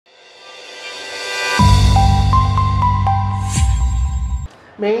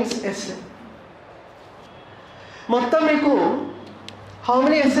Mains essay. మొత్తం మీకు how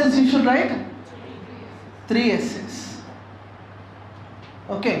many essays you should write? 3 essays.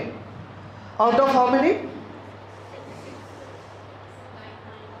 Okay. Out of how many?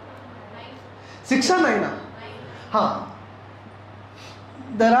 6 or 9?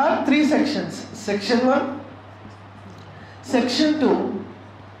 There are 3 sections. Section 1, Section 2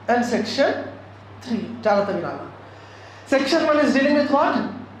 and Section 3. Section 1 is dealing with what?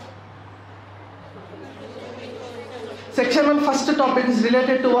 Section 1 first topic is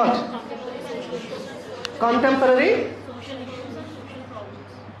related to what? Contemporary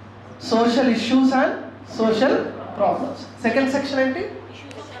social issues and social problems. Second section enti?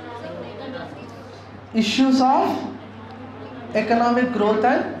 Issues of economic growth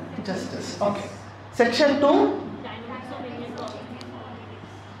and justice. Okay. Section 2?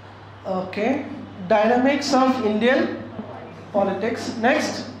 Okay. Dynamics of Indian politics.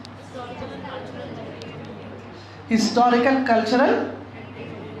 Next? Historical cultural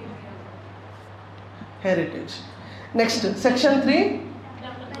heritage. Next, Section 3.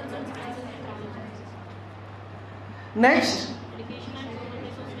 Next,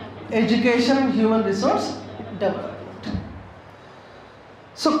 education and human resource development.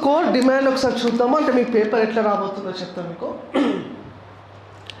 So core demand ఒకసారి చూద్దాము. అంటే మీ paper ఎట్లా రాబోతుందో చెప్తాను మీకు.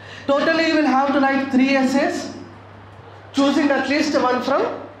 Totally you will have to write 3 essays, choosing at least one from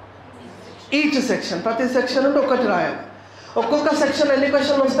each section. ప్రతి section నుండి ఒకటి రాయాలి. ఒక్కొక్క సెక్షన్ ఎన్ని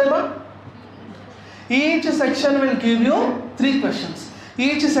క్వశ్చన్లు వస్తాయమ్మా? Each section will give you 3 questions.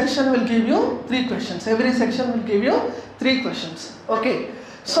 Each section will give you 3 questions. Every section will give you 3 questions. Okay.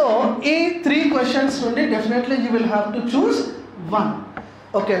 So, these 3 questions నుండి definitely you will have to choose one.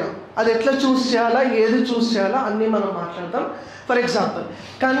 Okay now. అది ఎట్లా చూస్ చేయాలా, ఏది చూస్ చేయాలా అన్నీ మనం మాట్లాడదాం. For example,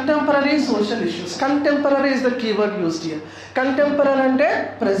 contemporary social issues. Contemporary is the keyword used here. Contemporary అంటే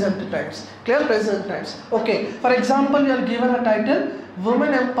present times. Clear? Present times. Okay. For example, you are given a title,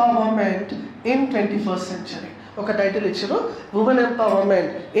 Women Empowerment in 21st Century. Okay, title ఇచ్చారు, Women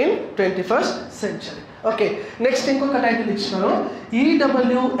Empowerment in 21st Century. Okay. Next ఇంకొక title ఇచ్చినారు,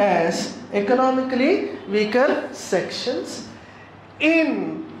 EWS Economically Weaker Sections in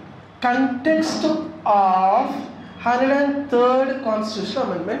Context of 103rd Constitutional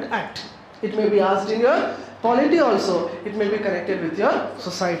Amendment Act. It may be asked in your polity also. It may be connected with your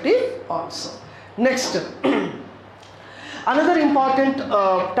society also. Next, another important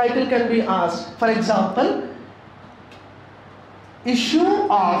title can be asked. For example, issue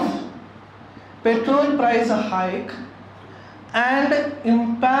of petrol price hike and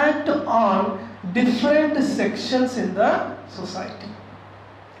impact on different sections in the society.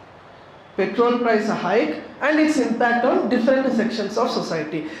 Petrol price hike and its impact on different sections of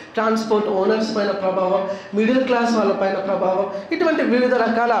society. Transport owners పైన ప్రభావం, middle class వాళ్ళ పైన ప్రభావం, ఇటువంటి వివిధ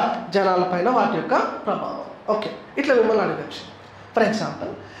రకాల జనాల పైన వాటి యొక్క ప్రభావం. ఓకే, ఇట్లా మిమ్మల్ని అడగచ్చు. ఫర్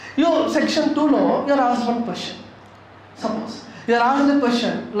ఎగ్జాంపుల్, సెక్షన్ 2లో you're asked one question. Suppose you're asked a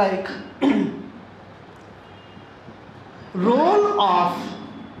question like role of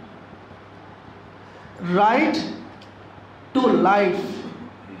right to life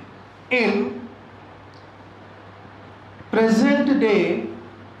in present day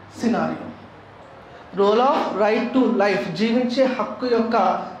scenario. Role of right to life, జీవించే హక్కు యొక్క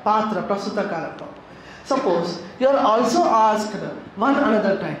పాత్ర ప్రస్తుత కాలంలో. Suppose you are also asked one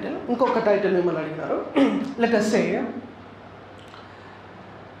another title, ఇంకొక title మిమ్మల్ని అడిగినారు. Let us say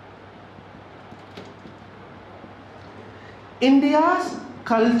India's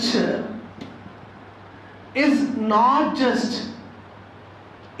culture is not just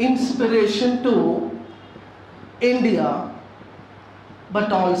inspiration to India but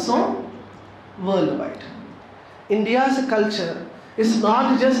also worldwide. India's culture is not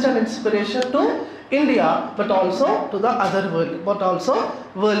just an inspiration to India but also to the other world, but also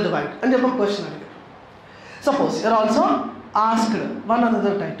worldwide. And you have a question again. Suppose you are also asked one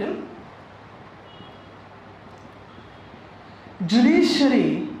another title,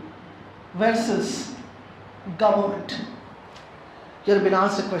 judiciary versus government. You have been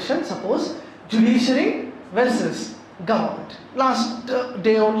asked a question, suppose judiciary versus government. Last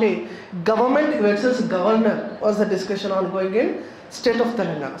day only, government versus governor was the discussion ongoing in state of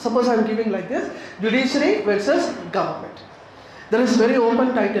Telangana. Suppose I am giving like this, judiciary versus government. There is very open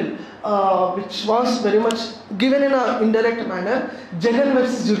title which was very much given in an indirect manner, Jagan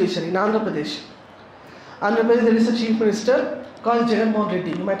versus judiciary in Andhra Pradesh. Andhra Pradesh, there is a chief minister called Jagan Mohan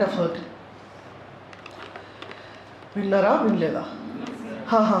Reddy. You might have heard. Vinnara, vinleda?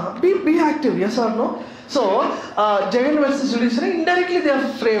 Be active, yes or no? So, Jagan versus judiciary, indirectly they are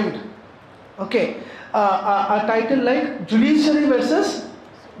framed. Okay, a title like judiciary versus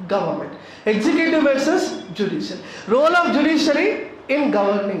government. Executive versus judiciary. Role of judiciary in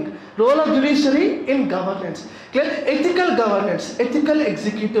governing. Role of judiciary in governance. Clear? Ethical governance. Ethical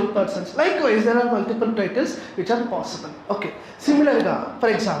executive persons. Likewise, there are multiple titles which are possible. Okay. Similarly, for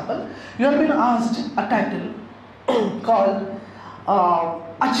example, you have been asked a title called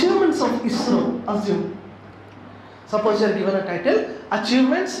Achievements of ISRO. Assume. Suppose you are given a title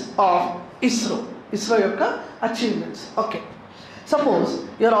Achievements of ISRO. ISRO yokka achievements. Okay. Suppose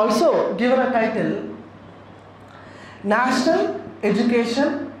you are also given a title National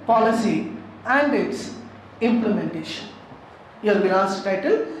Education Policy and its implementation. You have been asked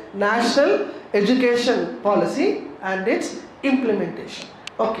title National Education Policy and its implementation.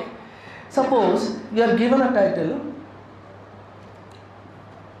 Okay. Suppose you are given a title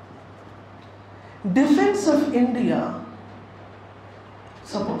Defense of India.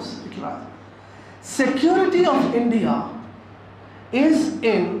 Suppose it was Security of India is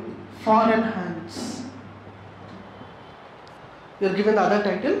in foreign hands. You are given the other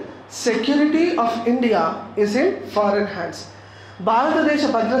title Security of India is in foreign hands. భారతదేశ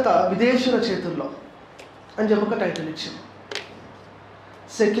భద్రత విదేశీయుల చేతుల్లో అని చెప్పి ఒక title ఇచ్చాం.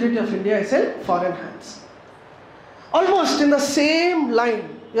 Security of India is in foreign hands. Almost in the same line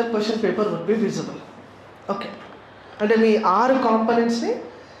your question paper would be visible. Okay. అంటే మీ 6 కాంపోనెంట్స్ని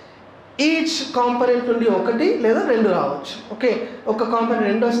each component నుండి ఒకటి లేదా 2 రావచ్చు. ఓకే, ఒక కాంపోనెంట్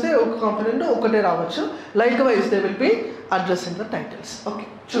 2 వస్తే ఒక కాంపోనెంట్ ఒకటే రావచ్చు. Like wise they will be addressing the titles. Okay,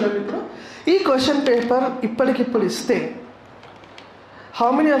 చూడండి ఇప్పుడు ఈ క్వశ్చన్ పేపర్ ఇప్పటికిప్పుడు ఇస్తే how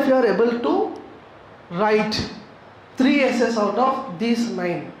many of you are able to right 3 essays out of these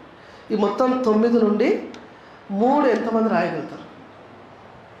 9? ఈ మొత్తం 9 నుండి 3 ఎంతమంది రాయగలుగుతారు?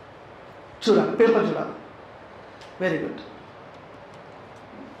 చూడాలి, పేపర్ చూడాలి. Very good.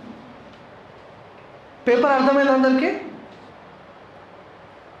 పేపర్ అర్థమైంది అందరికీ?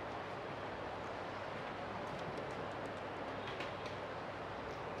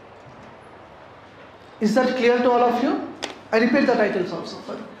 Is that clear to all of you? I repeat the titles also.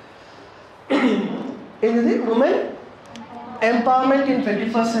 ఏంటిది? Women Empowerment in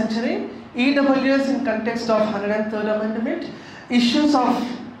 21st Century, EWS in context of 103rd Amendment, issues of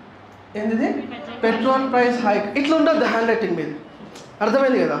ఏంటిది? Petrol price hike. ఇట్లా ఉండదు hand writing మీద.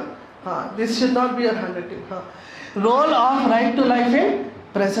 అర్థమైంది కదా? This should not be your handwriting. Role of right to life in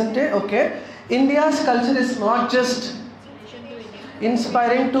present day. Okay. India's culture is not just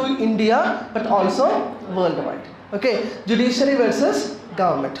inspiring to India but also worldwide. Okay. Judiciary versus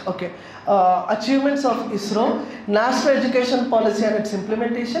government. Okay. Achievements of ISRO, national education policy and its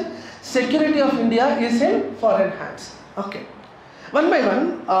implementation, security of India is in foreign hands. Okay. One by one,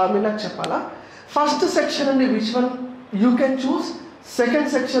 Minnak Chapala. First section and which one you can choose. Second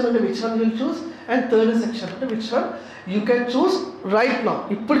section under which one you will choose, and third section under which one you can choose right now.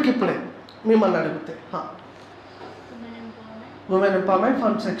 ఇప్పటికిప్పుడే మిమ్మల్ని అడిగితే women empowerment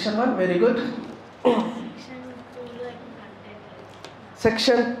from section 1. Very good.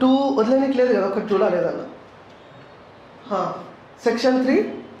 Section 2 వదిలేనికి లేదు కదా, ఒకటి చూడాలి ఏదన్నా. Section 3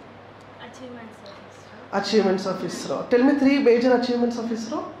 achievements of ISRO. Tell me 3 major achievements of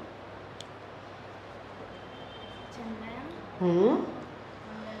ISRO.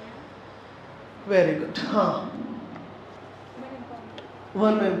 Very good.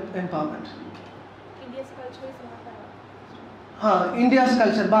 Women empowerment. India's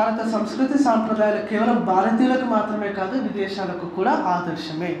culture. భారత సంస్కృతి సాంప్రదాయాలు కేవలం భారతీయులకు మాత్రమే కాదు, విదేశాలకు కూడా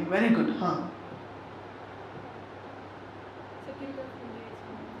ఆదర్శమే. Very good.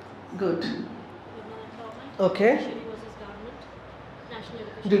 Good. Okay.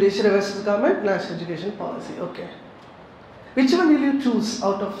 Judiciary versus government, national education policy. Okay. Which one will you choose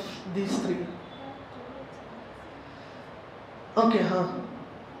out of these 3? Okay,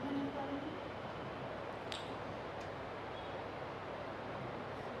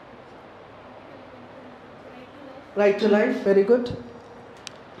 Right to life, very good.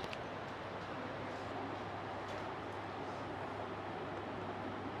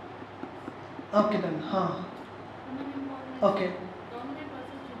 Okay then, Okay.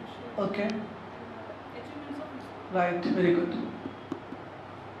 Okay. Right, very good.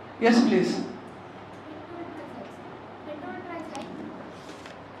 Yes, please.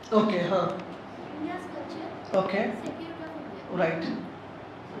 Okay, India's culture. Okay. Security of India. Right.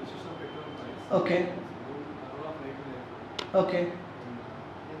 Okay. Okay.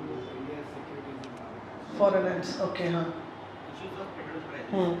 Foreign lands. Okay, Issues of petrol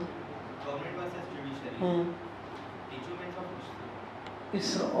prices. Government versus judiciary. Achievements of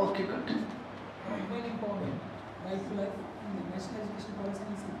ISRO. Okay, good. Women empowerment, right to life, and the national education policy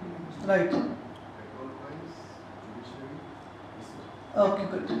is implementation. Right. Petrol price, judiciary, ISRO. Okay,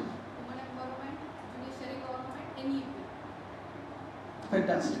 good. Women empowerment, judiciary government, NEP.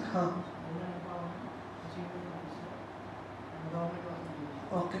 Fantastic. Huh. Women empowerment, achievement officer, and government of India.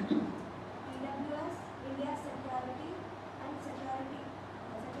 Okay. EWS, India's security and security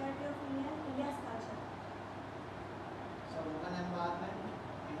of India's culture. So women empowerment,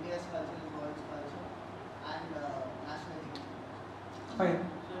 India's culture is world's culture, and national unity. Fine.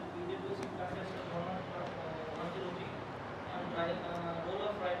 So PWC practice government 103 and role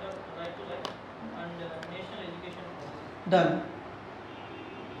of right to life and national education policy. Done.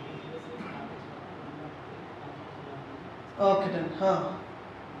 Okay, done. Huh.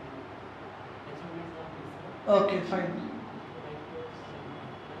 Okay, fine.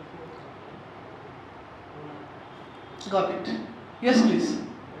 Got it. Yes, please.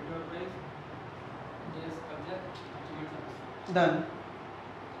 Done.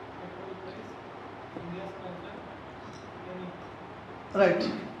 Right.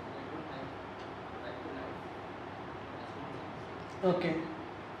 Okay.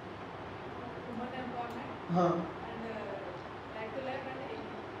 Women empowerment Huh. and right to life and NEP.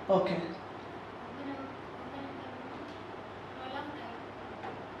 Okay.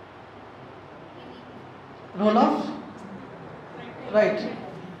 Roll off. Right.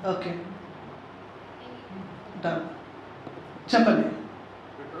 Okay. Done. Chapali.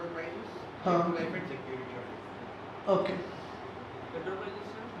 Petrol prices, Huh. life and security of it. Okay. Petrol prices,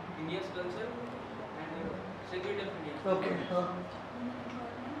 India's culture and security of India. Okay. Huh. Women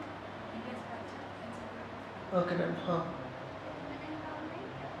empowerment, India's culture and security. Okay, done. Huh. Women empowerment,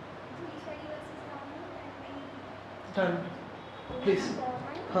 judiciary versus government and NEP. Done. Please.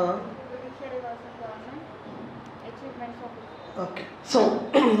 Government, Huh. judiciary versus government, achievements of it. Okay. So,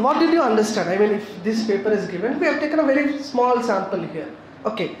 what did you understand? I mean, if this paper is given, we have taken a very small sample here.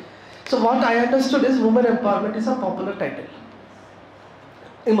 Okay. So, what I understood is women empowerment is a popular title.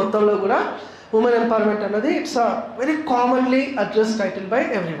 In మొత్తంలో కూడా women empowerment అన్నది it's a very commonly addressed title by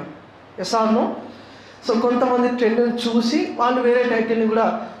everyone. Yes or no? So కొంతమంది ట్రెండ్ని చూసి వాళ్ళు వేరే టైటిల్ని కూడా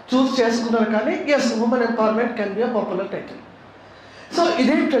చూస్ చేసుకున్నారు కానీ yes women empowerment can be a popular title. So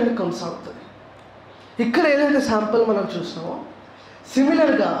ఇదే ట్రెండ్ కొనసాగుతుంది. ఇక్కడ ఏదైతే శాంపుల్ మనం చూసినామో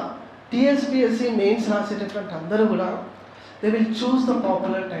సిమిలర్గా టీఎస్పీఎస్సీ మెయిన్స్ రాసేటటువంటి అందరూ కూడా they will choose the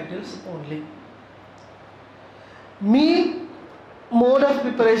popular titles only. Me mode of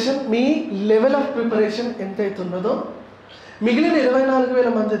preparation, me level of preparation ఎంతైతే ఉన్నదో మిగిలిన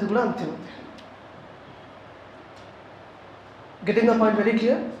 24,000 మందిది కూడా అంతే ఉంది. Getting the point very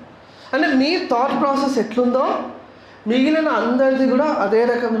clear? అంటే మీ థాట్ ప్రాసెస్ ఎట్లుందో మిగిలిన అందరిది కూడా అదే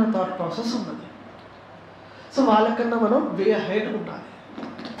రకమైన థాట్ ప్రాసెస్ ఉన్నది. సో వాళ్ళకన్నా మనం వే హెడ్ ఉండాలి.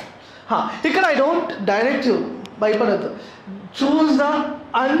 ఇక్కడ ఐ డోంట్ డైరెక్ట్ యూ, భయపడద్దు. చూస్ ద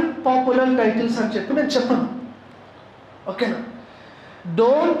అన్పాపులర్ టైటిల్స్ అని చెప్పి నేను చెప్పను, ఓకేనా?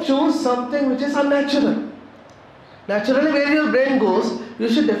 Don't choose something which is unnatural. Naturally where your brain goes you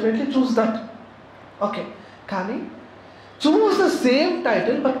should definitely choose that, okay. కానీ choose the same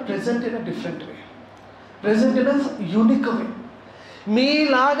title but present in a different way, present in a unique way.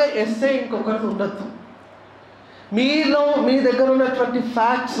 మీలాగా SA ఇంకొకరికి ఉండద్దు. మీలో మీ దగ్గర ఉన్నటువంటి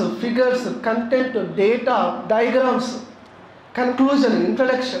facts, figures, content, data, diagrams, conclusion,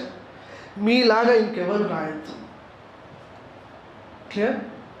 introduction మీలాగా ఇంకెవరు రాయొద్దు. Clear?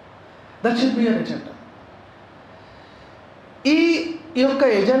 That should be your agenda. ఈ యొక్క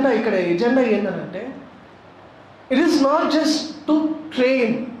ఎజెండా, ఇక్కడ ఎజెండా ఏంటంటే it is not just to train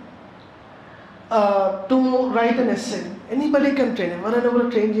to write an essay. Anybody can train. ఎవరైనా కూడా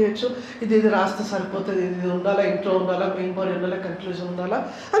ట్రైన్ చేయొచ్చు. ఇది రాస్తే సరిపోతుంది, ఇది ఉండాలా, ఇంట్రో ఉండాలా, మెయిన్ బాడీ ఉండాలా, కన్క్లూజన్ ఉండాలా,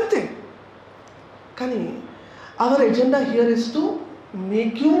 అంతే. కానీ hour agenda here is to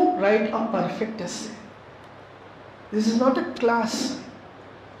make you write a perfect essay. This is not a class.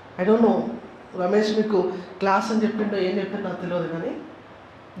 I don't know Ramesh మీకు క్లాస్ అని చెప్పిండో ఏం చెప్పిందో నాకు తెలియదు, కానీ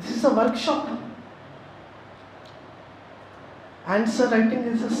this is a work shop. Answer writing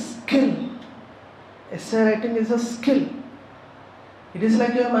is a skill. Essay writing is a skill. It is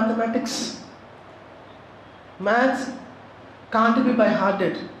like your mathematics. Maths can't be by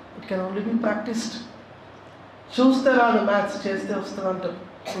hearted. It can only be practiced. చూస్తే రాదు maths, చేస్తే వస్తుంది అంటారు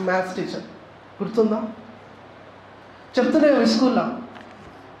maths teacher. గుర్తుందా? చెప్తున్నాయి మీ స్కూల్లో,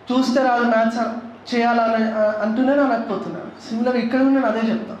 చూస్తే రాదు మ్యాథ్స్ చేయాలని అంటూనే అనకపోతున్నాను. సిమిలర్ ఇక్కడ నేను అదే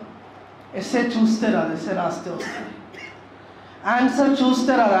చెప్తాను. ఎస్ఏ చూస్తే రాదు, ఎస్ఏ రాస్తే వస్తుంది. ఆన్సర్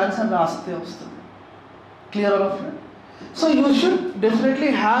చూస్తే రాదు, ఆన్సర్ రాస్తే వస్తుంది. Clear all of you? So you should definitely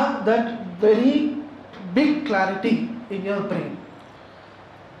have that very big clarity in your brain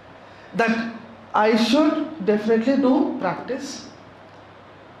that I should definitely do practice.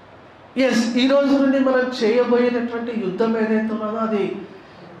 Yes, ఈ రోజు నుండి మనం చేయబోయేటటువంటి యుద్ధం ఏదైతే ఉన్నదో అది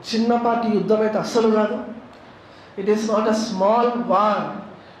చిన్నపాటి యుద్ధం అయితే అస్సలు కాదు. It is not a small war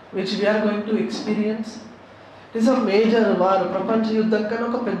which we are going to experience. It is a major war. ప్రపంచ యుద్ధం కన్నా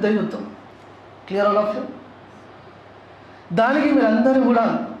ఒక పెద్ద యుద్ధం. Clear all of you? దానికి మీరందరూ కూడా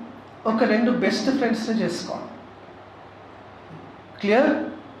ఒక 2 బెస్ట్ ఫ్రెండ్స్ని చేసుకోవాలి. Clear?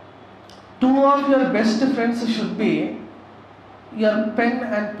 2 of your best friends should be your pen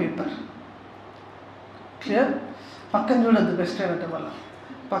and paper. Clear? పక్కన చూడద్దు బెస్ట్ ఫ్రెండ్ అంటే మళ్ళీ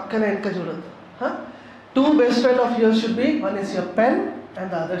పక్కన వెనక చూడద్దు. 2 best friend of yours should be, one is your pen and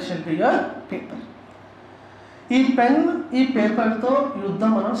the other should be your paper. ఈ pen ఈ పేపర్తో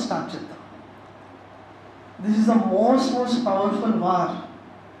యుద్ధం మనం స్టార్ట్ చేద్దాం. This is the most powerful war.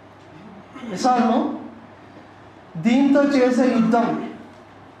 Yes are no? దీంతో చేసే యుద్ధం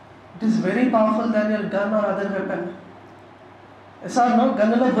it is very powerful than your gun are other weapon. Yes are no?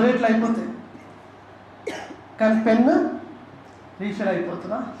 గన్నులో బుల్లెట్లు అయిపోతాయి కానీ పెన్ రీఫిల్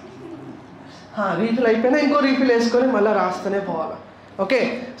అయిపోతుందా? రీఫిల్ అయిపోయినా ఇంకో రీఫిల్ వేసుకొని మళ్ళీ రాస్తూనే పోవాలి. ఓకే,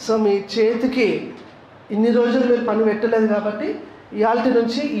 సో మీ చేతికి ఇన్ని రోజులు మీరు పని పెట్టలేదు కాబట్టి ఇవాళ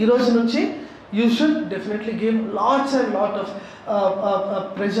నుంచి ఈ రోజు నుంచి you should definitely give lots and lot of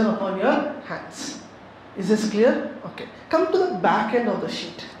pressure upon your hands. Is this clear? Okay, come to the back end of the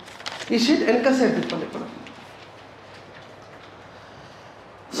sheet. ఈ షీట్ వెనక సైడ్ తిప్పండి ఇప్పుడు.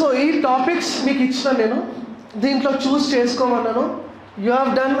 సో ఈ టాపిక్స్ మీకు ఇచ్చిన నేను దీంట్లో చూస్ చేసుకోమన్నాను. You have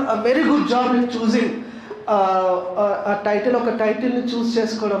done a very good job in choosing ఆ టైటిల్. ఒక టైటిల్ని చూస్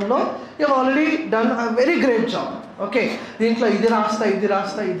చేసుకోవడంలో you already done a very great job. Okay, దీంట్లో ఇది రాస్తా ఇది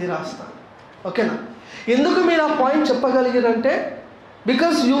రాస్తా ఇది రాస్తా. ఓకేనా? ఎందుకు మీరు ఆ point చెప్పగలిగారంటే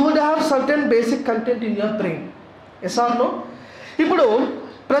because you would have certain basic content in your brain. Yes are no? ఇప్పుడు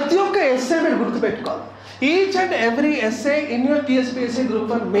ప్రతి ఒక్క ఎస్ఏ మీరు గుర్తుపెట్టుకోవాలి. Each and every SA in your TSPSC Group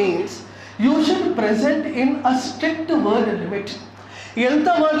 1 mains you should present in a strict word limit. ఎంత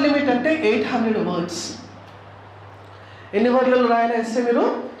word limit అంటే 800 words. ఎన్ని వర్డ్లలో రాయన SA మీరు?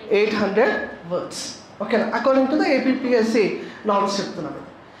 800 words. ఓకేనా? According to the APPSC norms చెప్తున్నాను.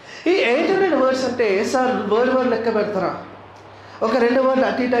 ఈ 800 words అంటే సార్ వర్డ్ లెక్క పెడతారా? ఒక 2 words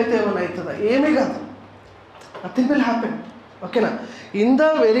అటు ఇటు అయితే ఏమైనా అవుతుందా? ఏమీ కాదు. Nothing will happen. ఓకేనా? In the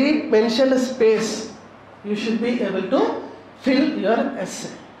very mentioned space you should be able to fill your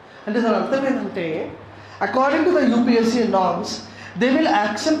SA. అంటే దాని అర్థం ఏంటంటే according to the UPSC norms they will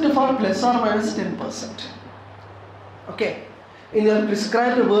accept for plus or minus 10%. Okay, in your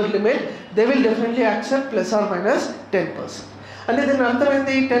prescribed word limit they will definitely accept plus or minus 10%. అంటే దీని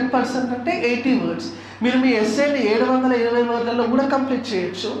అర్థమైంది 10% అంటే 80 words. మీరు మీ ఎస్ఏని 720 వర్డ్లలో కూడా కంప్లీట్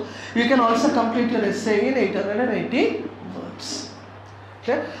చేయొచ్చు. You can also complete your SA in 880 words.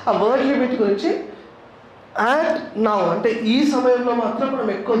 Okay, ఆ word limit గురించి at now అంటే ఈ సమయంలో మాత్రం మనం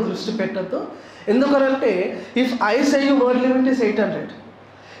ఎక్కువ దృష్టి పెట్టద్దు. ఎందుకంటే if I say you word limit is 800,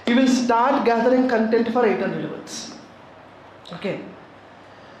 you will start gathering content for 800 words. Okay,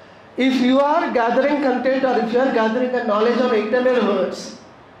 if you are gathering content or if you are gathering a knowledge on 800 words,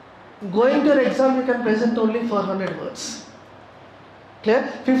 going to your exam you can present only 400 words. Clear?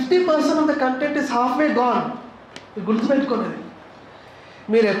 50% of the content is half way gone. గుర్తుపెట్టుకునేది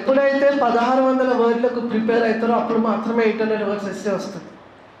మీరు ఎప్పుడైతే 1600 వర్డ్లకు prepare అవుతారో అప్పుడు మాత్రమే 800 words essay వస్తుంది.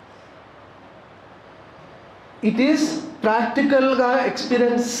 It is ప్రాక్టికల్గా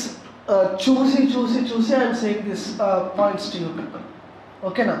experience చూసి I'm saying this points to you people.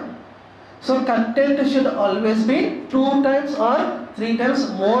 ఓకేనా? So content should always be 2 times or 3 times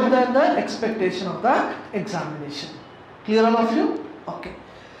more than the expectation of the examination. Clear all of you? Okay,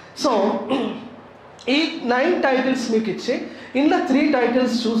 so ఈ 9 titles మీకు ఇచ్చి ఇందులో 3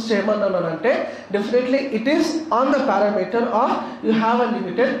 titles choose చేయమన్నానంటే definitely it is on the parameter of you have a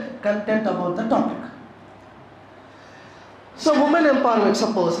limited content about the topic. So women empowerment,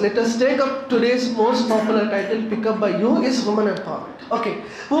 suppose let us take up today's most popular title pick up by you is women empowerment. Okay,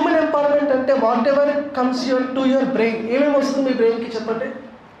 women empowerment ante whatever comes to your brain, ఏమేమి వస్తుంది మీ brain కి చెప్పండి?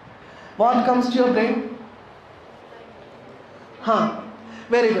 What comes to your brain?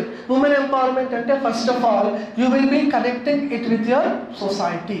 Very good. Women empowerment ante first of all you will be connecting it with your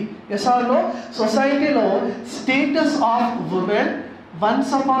society. Yes or no? Society lo status of women,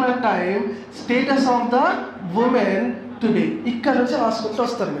 once upon a time status of the women today ఇక్కడ నుంచి రాసుకుంటూ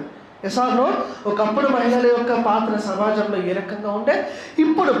వస్తారు మీరు. Yes are no? ఒకప్పుడు మహిళల యొక్క పాత్ర సమాజంలో ఏ రకంగా ఉంటే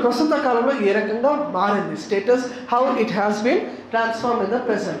ఇప్పుడు ప్రస్తుత కాలంలో ఏ రకంగా మారింది status, how it has been transform in the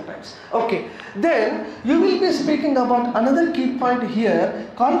present times. Okay, then you will be speaking about another key point here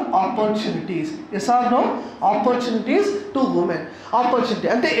called opportunities. Yes are no? Opportunities to women. Opportunity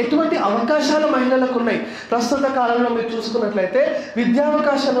అంటే ఎటువంటి అవకాశాలు మహిళలకు ఉన్నాయి. ప్రస్తుత కాలంలో మీరు చూసుకున్నట్లయితే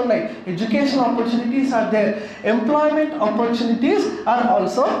విద్యావకాశాలు ఉన్నాయి, education opportunities are there, employment opportunities are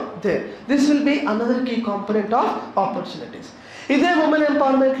also there. This will be another key component of opportunities. ఇదే women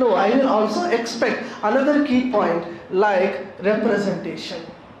ఎంపవర్మెంట్లో I will also expect another key point like representation.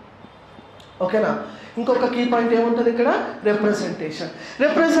 ఓకేనా? ఇంకొక కీ పాయింట్ ఏముంటుంది ఇక్కడ? రిప్రజెంటేషన్.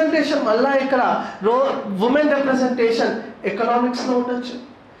 రిప్రజెంటేషన్ మళ్ళా ఇక్కడ women representation ఎకనామిక్స్లో ఉండొచ్చు,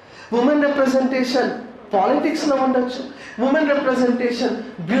 women representation పాలిటిక్స్లో ఉండొచ్చు, ఉమెన్ రిప్రజెంటేషన్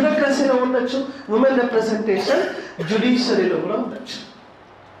బ్యూరోక్రసీలో ఉండొచ్చు, ఉమెన్ రిప్రజెంటేషన్ జ్యుడిషియరీలో కూడా ఉండొచ్చు.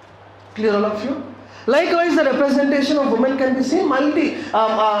 Clear all of you? Likewise, the representation of women can be seen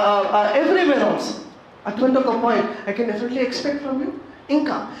everywhere also. అటువంటి ఒక point I can definitely expect from you.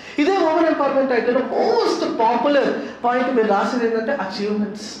 ఇంకా ఇదే ఉమెన్ ఎంపవర్మెంట్ అయితే మోస్ట్ పాపులర్ పాయింట్ మీరు రాసేది ఏంటంటే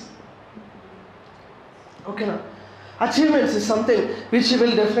అచీవ్మెంట్స్. ఓకేనా? Achievements is something which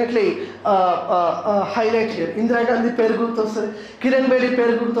will definitely highlight here. Indira Gandhi పేరు గుర్తొస్తుంది, కిరణ్ బేడి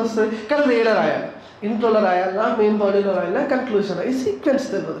పేరు గుర్తొస్తుంది, కానీ అది ఏడా రాయాలి? ఇంట్రోలో రాయాలా, మెయిన్ బాడీలో రాయాలా, కన్క్లూజన్? ఈ సీక్వెన్స్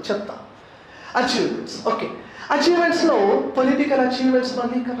తెలియదు, చెప్తా. అచీవ్మెంట్స్. ఓకే, అచీవ్మెంట్స్లో పొలిటికల్ అచీవ్మెంట్స్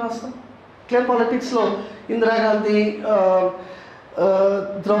మళ్ళీ ఇక్కడ రాస్తాం. క్లియర్? పాలిటిక్స్లో ఇందిరాగాంధీ,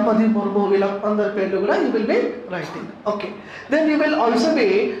 ద్రౌపది ముర్ము, వీళ్ళ అందరి పేర్లు కూడా you will be writing. Okay, then you will also be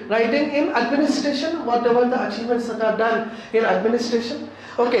writing in administration what ever the achievements that are done in administration.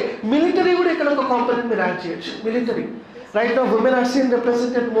 Okay, military కూడా ఇక్కడ ఒక కాంపోనెంట్ మీరు యాడ్ చేయొచ్చు. Military right now women are seen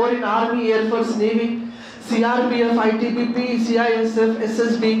represented more in army, air force, navy, CRPF, ITBP, CISF,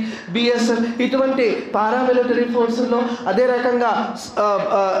 SSB, BSF ఇటువంటి paramilitary ఫోర్సుల్లో, అదే రకంగా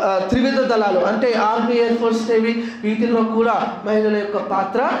త్రివిధ దళాలు అంటే ఆర్మీ, ఎయిర్ ఫోర్స్, నేవీ వీటిల్లో కూడా మహిళల యొక్క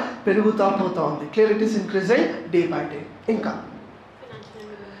పాత్ర పెరుగుతూ పోతూ ఉంది. Clear? It is increasing day by day. ఇంకా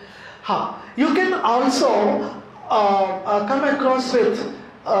you can also come across with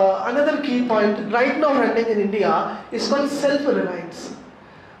another key point right now running in India is called self-reliance.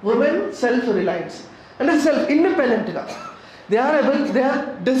 Women self-reliance. అంటే సెల్ఫ్ ఇండిపెండెంట్గా they are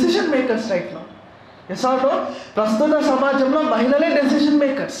decision makers right now. Yes are no? ప్రస్తుత సమాజంలో మహిళలే decision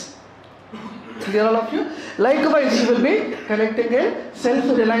makers. Clear all of you? Like wise you will be connecting a self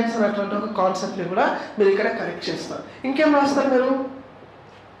Reliance అనేటువంటి ఒక కాన్సెప్ట్ని కూడా మీరు ఇక్కడ కనెక్ట్ చేస్తారు. ఇంకేం రాస్తారు మీరు?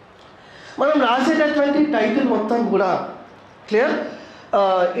 మనం రాసేటటువంటి టైటిల్ మొత్తం కూడా clear?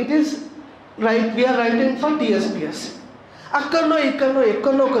 It is right, we are writing for TSPSC. అక్కడనో ఇక్కడనో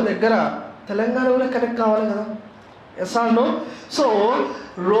ఎక్కడనో ఒక దగ్గర తెలంగాణ కూడా కనెక్ట్ కావాలి కదా. Yes are no? So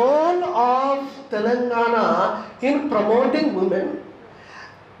role of Telangana in promoting women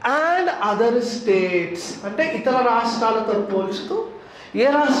and other states అంటే ఇతర రాష్ట్రాలతో పోల్చుతూ, ఏ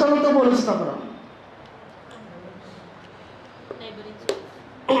రాష్ట్రాలతో పోలుస్తాం మనం?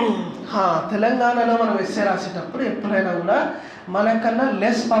 తెలంగాణలో మనం ఎస్ఏ రాసేటప్పుడు ఎప్పుడైనా కూడా మనకన్నా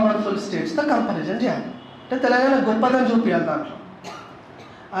లెస్ పవర్ఫుల్ స్టేట్స్తో కంపారిజన్ చేయాలి. అంటే తెలంగాణ గొప్పదని చూపించాలి దాంట్లో.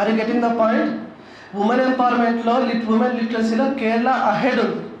 Are you getting the point? Women ఎంపవర్మెంట్లో women లిటరసీలో Kerala ahead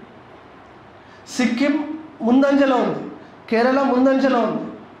ఉంది, సిక్కిం ముందంజలో ఉంది, కేరళ ముందంజలో ఉంది.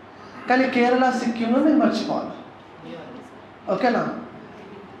 కానీ కేరళ, సిక్కింను నేను మర్చిపోవాలి. ఓకేనా?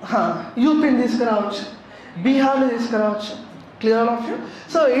 యూపీని తీసుకురావచ్చు, బీహార్ని తీసుకురావచ్చు. Clear of you?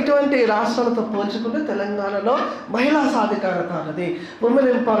 సో ఇటువంటి రాష్ట్రాలతో పోల్చుకుంటే తెలంగాణలో మహిళా సాధికారత అన్నది, ఉమెన్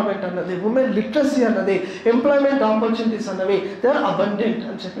ఎంపవర్మెంట్ అన్నది, ఉమెన్ లిటరసీ అన్నది, ఎంప్లాయ్మెంట్ ఆపర్చునిటీస్ అన్నవి దే ఆర్ అబండెంట్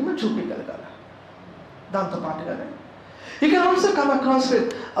అని చెప్పి మనం చూపించగలగాలి. దాంతోపాటుగానే you can also come across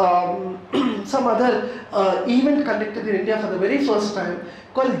with some other event conducted in India for the very first time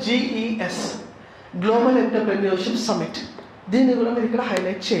called GES, global entrepreneurship summit. దీన్ని కూడా మీరు ఇక్కడ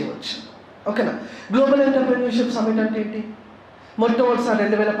హైలైట్ చేయవచ్చు. ఓకేనా? గ్లోబల్ ఎంటర్ప్రెన్యూర్షిప్ సమిట్ అంటే ఏంటి? మొట్టమొదటిసారి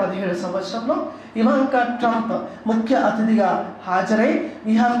 2017 సంవత్సరంలో ఇవాంకా ట్రంప్ ముఖ్య అతిథిగా హాజరై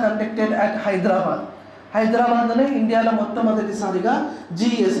వీ హ్యావ్ కండక్టెడ్ అట్ హైదరాబాద్లోనే ఇండియాలో మొట్టమొదటిసారిగా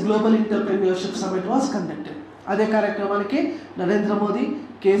GES global entrepreneurship summit was conducted. అదే కార్యక్రమానికి నరేంద్ర మోదీ,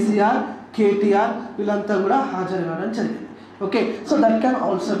 కేసీఆర్, కేటీఆర్ వీళ్ళంతా కూడా హాజరు కావడం జరిగింది. Okay, so that can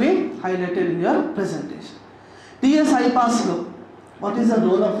also be highlighted in your presentation. TSPSCలో what is the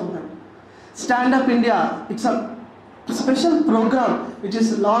role of women? Stand up India, it's a special program which is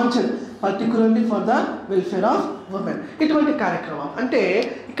launched particularly for the welfare of women. ఇటువంటి కార్యక్రమం అంటే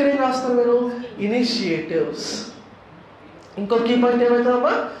ఇక్కడ ఏం రాస్తారు మీరు? Initiatives. ఇంకో key point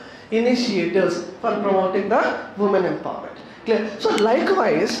ఏమవుతుందమ్మా? Initiatives for promoting the women empowerment. Clear? So like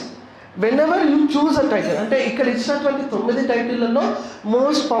wise when ever you choose a title, అంటే ఇక్కడ ఇచ్చినటువంటి 9 టైటిళ్లలో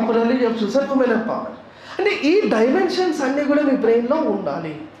మోస్ట్ పాపులర్లీ యూ చూసారు ఉమెన్ ఎంపవర్మెంట్. అంటే ఈ డైమెన్షన్స్ అన్నీ కూడా మీ బ్రెయిన్లో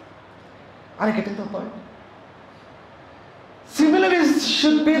ఉండాలి. అని getting the point? Similarly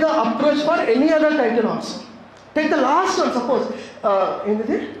should be the approach for any other title also. Take the last one, suppose.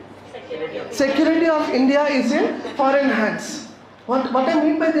 Security of India is in foreign hands. What I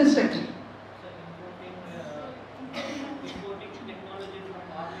mean by this title? Importing technology from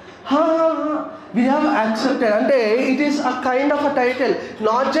army. We have accepted, and it is a kind of a title,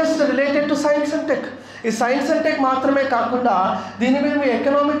 not just related to science and tech. ఈ science and tech మాత్రమే కాకుండా దీని మీద మీ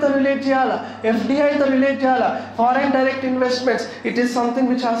ఎకనామీతో relate చేయాలా, ఎఫ్డిఐతో relate చేయాలా, foreign direct investments. It is something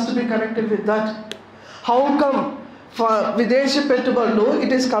which has to be connected with that. How come విదేశీ పెట్టుబడులు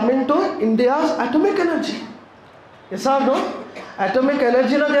it is coming to India's atomic energy. Yes are no? Atomic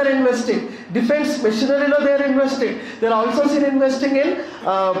ఎనర్జీలో they are investing, defence మెషినరీలో they are investing, they are also seen investing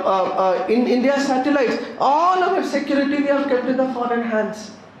in India satellites. All our security we have kept in the foreign hands.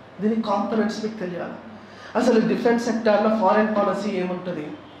 దీని components మీకు తెలియాలి. అసలు defence సెక్టార్లో foreign policy ఏముంటుంది?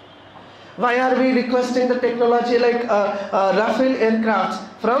 Why are we requesting the technology like Rafale aircrafts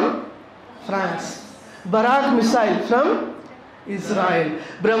from France, Barack missile from Israel,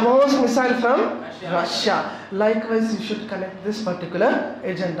 BrahMos missile from Russia. Likewise, you should connect this particular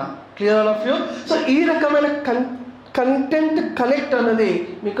agenda. Clear all of you? So, ee rakamaina content connect anadi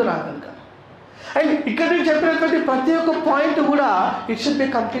meeku raagalaga. And ikkada cheppinatuvanti prati oka point kuda it should be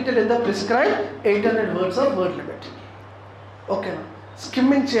completed in the prescribed 800 words of word limit. Okay na?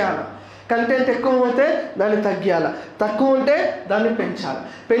 Skimming cheyala. Content ఎక్కువ ఉంటే దాన్ని తగ్గియాల, తక్కువ ఉంటే దాన్ని పెంచాలి.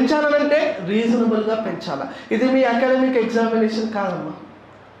 పెంచాలంటే రీజనబుల్గా పెంచాలి. ఇది మీ అకాడమిక్ ఎగ్జామినేషన్ కాదమ్మా.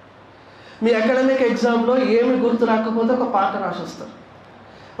 మీ అకాడమిక్ ఎగ్జామ్లో ఏమి గుర్తు రాకపోతే ఒక పాట రాసి వస్తారు,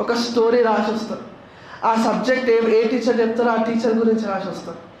 ఒక స్టోరీ రాసి వస్తారు, ఆ సబ్జెక్ట్ ఏ టీచర్ చెప్తారో ఆ టీచర్ గురించి రాసి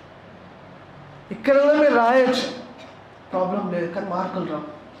వస్తారు. ఇక్కడ కూడా మీరు రాయొచ్చు, ప్రాబ్లం లేదు, కానీ మార్కులు రావు.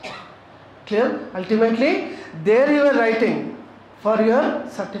 Clear? Ultimately there you are writing for your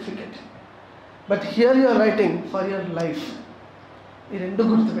certificate, but here you are writing for your life. ఈ రెండు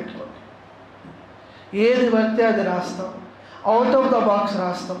గుర్తుపెట్టుకోండి. ఏది పడితే అది రాస్తాం, అవుట్ ఆఫ్ ద బాక్స్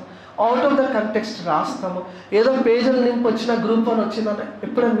రాస్తాం, అవుట్ ఆఫ్ ద కంటెక్స్ట్ రాస్తాము. ఏదో పేజీలు నింపు వచ్చిన గ్రూప్ 1 వచ్చిందని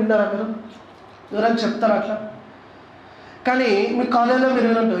ఎప్పుడైనా విన్నారా మీరు? ఎవరైనా చెప్తారా అట్లా? కానీ మీ కాలేజ్లో మీరు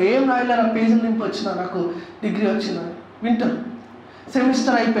వినంటారు, ఏం రాయలేరా, పేజీలు నింపు వచ్చినా నాకు డిగ్రీ వచ్చిందని వింటారు.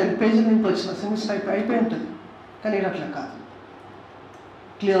 సెమిస్టర్ అయిపోయింది, పేజీలు నింపు వచ్చిన సెమిస్టర్ అయిపోయి ఉంటుంది. కానీ ఇది అట్లా కాదు.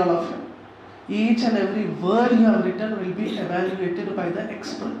 Clear all of you? Each and every word you have written will be evaluated by the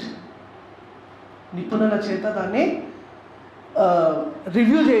expert. నిపుణుల చేత దాన్ని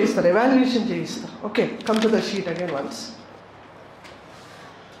రివ్యూ చేయిస్తారు, ఎవాల్యుయేషన్ చేయిస్తారు. Okay, come to the sheet again once.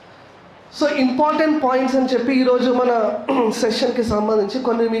 So important points అని చెప్పి ఈరోజు మన సెషన్కి సంబంధించి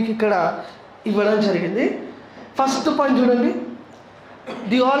కొన్ని మీకు ఇక్కడ ఇవ్వడం జరిగింది. ఫస్ట్ పాయింట్ చూడండి.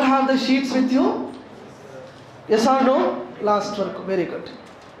 Do you all have the sheets with you? Yes are no? Last వరకు. Very good.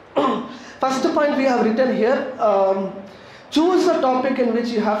 First point we have written here, choose the topic in which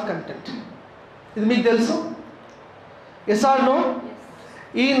you have content. ఇది మీకు తెలుసు? Yes are no?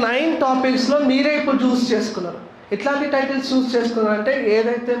 ఈ 9 టాపిక్స్లో మీరే ఇప్పుడు చూస్ చేసుకున్నారు. ఎట్లాంటి titles చూస్ చేసుకున్నారంటే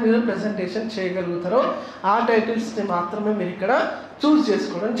ఏదైతే మీరు ప్రెజెంటేషన్ చేయగలుగుతారో ఆ టైటిల్స్ని మాత్రమే మీరు ఇక్కడ చూస్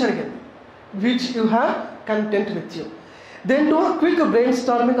చేసుకోవడం జరిగింది, which you have content with you. Then do a quick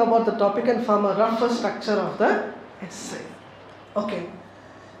brainstorming about the topic and form a rough structure of the essay. Okay.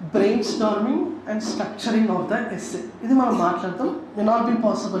 Brainstorming and structuring of the essay. ఇది మనం మాట్లాడతాం. May not be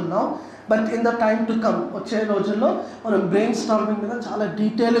possible now, but in the time to come, వచ్చే రోజుల్లో మనం brain storming మీద చాలా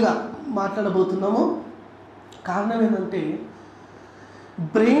డీటెయిల్గా మాట్లాడబోతున్నాము. కారణం ఏంటంటే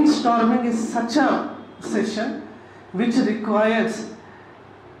brain storming is such a session which requires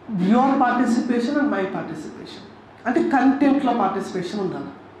your participation and my participation. అంటే కంటెంట్లో పార్టిసిపేషన్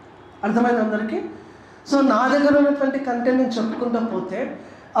ఉండాలి. అర్థమైంది అందరికీ? సో నా దగ్గర ఉన్నటువంటి కంటెంట్ నేను చెప్పుకుంటూ పోతే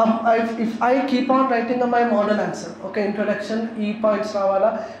if I keep on writing my model answer, okay, introduction ఈ పాయింట్స్ రావాలా,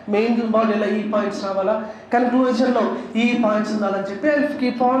 మెయిన్ బాడీలో ఈ పాయింట్స్ రావాలా, కన్క్లూజన్లో ఈ పాయింట్స్ ఉండాలని చెప్పి I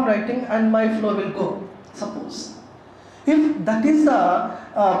keep on writing and my flow will go. Suppose if that is the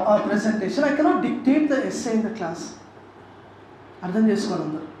presentation, I cannot dictate the essay in the class. అర్థం చేసుకోండి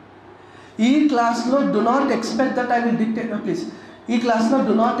అందరూ. ఈ క్లాస్లో do not expect that I will dictate. No, please. ఈ క్లాస్లో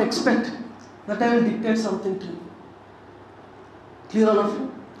do not expect that I will dictate something to you. Clear all of you?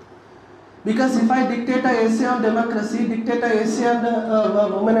 Because if I dictate a essay on democracy, dictate a essay on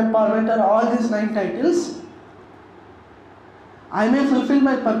women empowerment and all these 9 titles, I may fulfill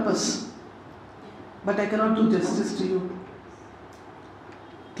my purpose, but I cannot do justice to you.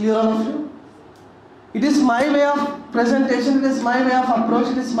 Clear all of you? It is my way of presentation, it is my way of approach,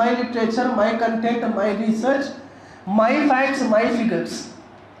 it is my literature, my content, my research, my facts, my figures.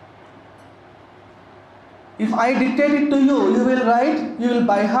 If I dictate it to you, you will write, you will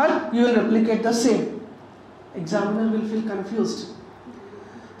by heart, you will replicate the same. Examiner will feel confused.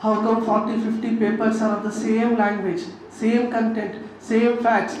 How come 40-50 papers are of the same language, same content, same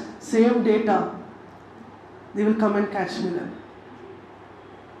facts, same data? They will come and catch me then.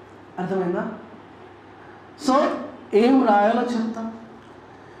 అర్థమైందా? So ఏం రాయాలో చెప్తా,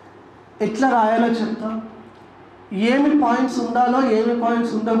 ఎట్లా రాయాలో చెప్తా, ఏమి points ఉండాలో ఏమి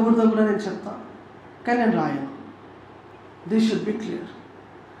పాయింట్స్ ఉండకూడదో కూడా నేను చెప్తా, కానీ నేను రాయను. This should be clear.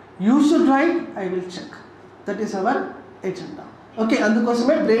 You should write, I will check. That is our agenda. Okay,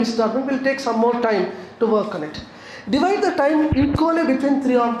 అందుకోసమే brain storming will take some more time to work on it. Divide the time equally between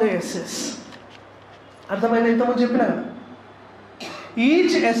 3 of the essays. అర్థమైంది? ఇంతకుముందు చెప్పినా కదా,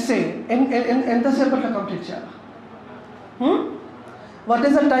 each essay ఎంతసేపట్లో complete చేయాలి? What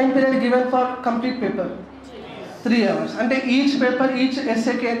is the time period given for complete paper? 3 hours. అంటే each paper, each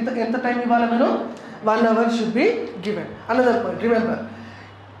ఎస్సేకి ఎంత time ఇవ్వాలి మీరు? 1 hour should be given. Another point, remember,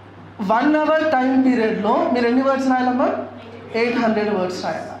 1 hour time పీరియడ్లో మీరు ఎన్ని వర్డ్స్ రాయాలమ్మా? 800 words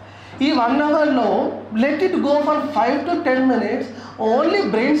రాయాలి. ఈ 1 hourలో let it go for 5 to 10 minutes only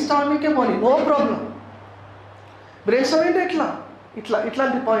brain స్టార్మింగ్కే పోనీ, నో ప్రాబ్లం. బ్రెయిన్ స్టార్మింగ్ అంటే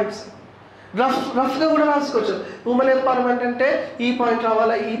ఇట్లాంటి పాయింట్స్ రఫ్గా కూడా రాసుకోవచ్చు. ఉమెన్ ఎంపవర్మెంట్ అంటే ఈ పాయింట్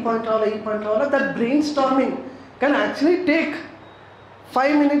రావాలా, ఈ పాయింట్ రావాలా, ఈ పాయింట్ రావాలా, that brain storming can actually take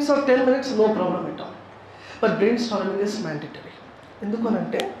 5 minutes or 10 minutes, no problem at all. But brainstorming is mandatory.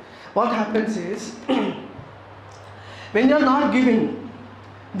 ఎందుకనంటే what happens is when you are not giving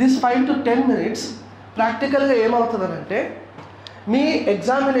this 5 to 10 minutes, ప్రాక్టికల్గా ఏమవుతుందనంటే మీ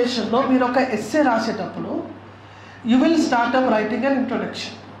ఎగ్జామినేషన్లో మీరు ఒక ఎస్సే రాసేటప్పుడు you will start up writing an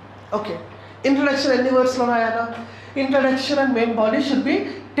introduction. Okay, introduction ఎన్ని వర్డ్స్లో రాయాలా? Introduction and main body should be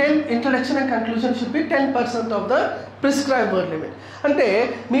 10, introduction and conclusion should be 10% of the prescribed word limit. అంటే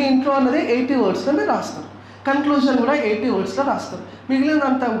మీ intro అన్నది 80 wordsలో మీరు రాస్తారు, కన్క్లూజన్ కూడా 80 wordsలో రాస్తారు,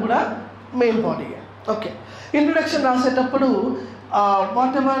 మిగిలినంతా కూడా మెయిన్ బాడీ. ఓకే, ఇంట్రొడక్షన్ రాసేటప్పుడు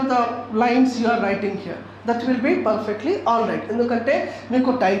what ever the lines you are writing here, that will be perfectly all right. ఎందుకంటే మీకు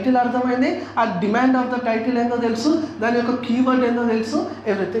టైటిల్ అర్థమైంది, ఆ డిమాండ్ ఆఫ్ ద టైటిల్ ఏందో తెలుసు, దాని యొక్క కీవర్డ్ ఏందో తెలుసు,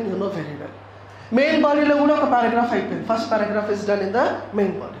 everything you know very well. Main బాడీలో కూడా ఒక పారాగ్రాఫ్ అయిపోయింది. First paragraph is done in the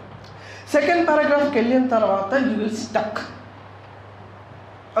main body. Second పారాగ్రాఫ్కి వెళ్ళిన తర్వాత యూ విల్ స్టక్.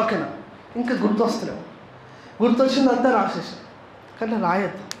 ఓకేనా? ఇంకా గుర్తొస్తలేము, గుర్తొచ్చిందంతా రాసేసాం, కానీ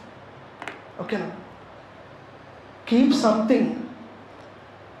రాయద్దు. ఓకేనా? Keep something,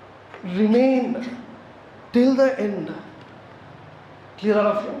 remain till the end. Clear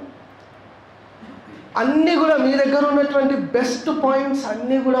of you? అన్నీ కూడా మీ దగ్గర ఉన్నటువంటి బెస్ట్ పాయింట్స్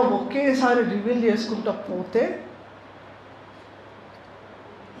అన్నీ కూడా ఒకేసారి రివీల్ చేసుకుంటూ పోతే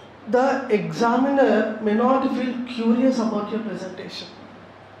the examiner may not feel curious about your presentation.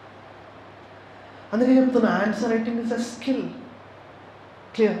 అందుకే చెప్తున్నా, answer writing is a skill.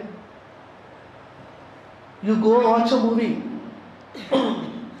 Clear? You go watch a movie,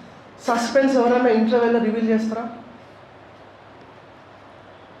 suspense ఎవరైనా ఇంటర్వెల్లో రివీల్ చేస్తారా?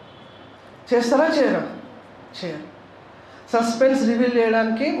 చేస్తారా? చేయరా? చేయరు. సస్పెన్స్ రివీల్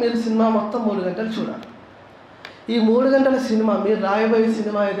చేయడానికి మీరు సినిమా మొత్తం 3 గంటలు చూడాలి. ఈ 3 గంటల సినిమా, మీరు రాయబోయే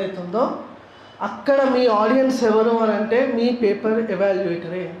సినిమా ఏదైతే ఉందో అక్కడ మీ ఆడియన్స్ ఎవరు అని అంటే మీ paper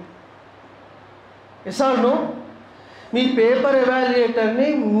ఎవాల్యుయేటరే. Yes are no? Me paper ఎవాల్యుయేటర్ని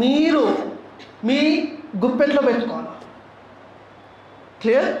మీరు మీ గుప్పెట్లో పెట్టుకోవాలి.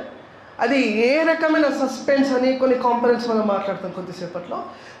 క్లియర్? అది ఏ రకమైన సస్పెన్స్ అని కొన్ని కాంపనెంట్స్ మనం మాట్లాడతాం కొద్దిసేపట్లో.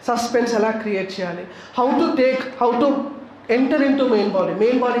 సస్పెన్స్ ఎలా క్రియేట్ చేయాలి, how to enter in to main body,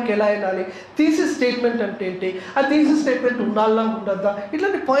 main బాడీకి ఎలా వెళ్ళాలి, థీసిస్ స్టేట్మెంట్ అంటే ఏంటి, ఆ థీసిస్ స్టేట్మెంట్ ఉండాలా ఉండద్దా,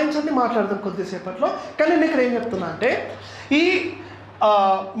 ఇట్లాంటి పాయింట్స్ అన్ని మాట్లాడదాం కొద్దిసేపట్లో. కానీ నేను ఇక్కడ ఏం చెప్తున్నా అంటే, ఈ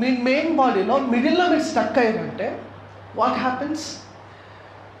మీ మెయిన్ బాడీలో మిడిల్లో మీరు స్టక్ అయ్యారంటే what happens?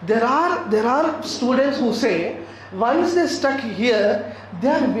 There are students who say once they stuck here, they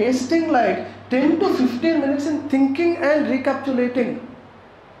are wasting like 10 to 15 minutes in thinking and recapitulating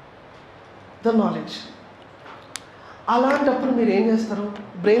the knowledge. అలాంటప్పుడు మీరు ఏం చేస్తారు?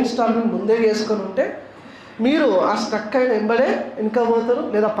 బ్రెయిన్ స్టార్మింగ్ ముందే చేసుకొని ఉంటే మీరు ఆ స్టక్ అయిన వెంబడే వెనక పోతారు,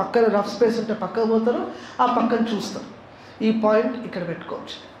 లేదా పక్కన రఫ్ స్పేస్ ఉంటే పక్కకు పోతారు, ఆ పక్కన చూస్తారు. ఈ పాయింట్ ఇక్కడ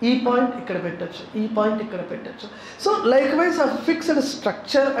పెట్టుకోవచ్చు, ఈ పాయింట్ ఇక్కడ పెట్టచ్చు, ఈ పాయింట్ ఇక్కడ పెట్టచ్చు. So like wise a fixed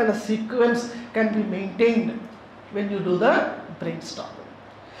structure and a sequence can be maintained when you do the brainstorming.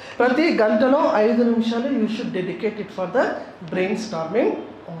 ప్రతి గంటలో 5 నిమిషాలు you should dedicate it for the brainstorming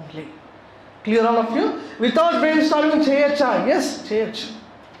only. Clear all of you? Without brainstorming చేయొచ్చా? Yes, చేయొచ్చు.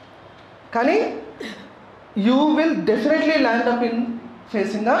 కానీ you will definitely land up in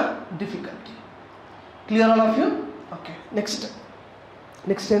facing a difficulty. Clear all of you? Okay,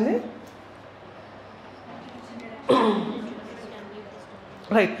 next ఏంది?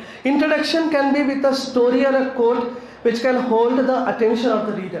 Right. Introduction can be with a story or a quote which can hold the attention of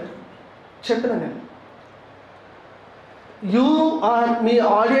the reader. చెప్పిన నేను you are me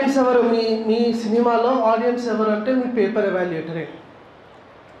audience ఎవరు, మీ సినిమాలో audience ఎవరు అంటే మీ paper ఎవాల్యుయేటరే.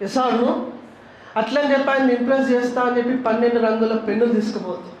 Yes are no? అట్లని చెప్పి ఆయన ఇంప్రెస్ చేస్తా అని చెప్పి 12 రంగుల పెన్నులు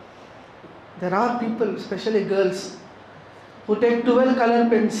తీసుకుపోతుంది. There are people, especially girls, who take 12 colour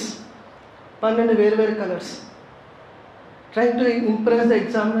pens, 12 వేరు colours, trying to impress the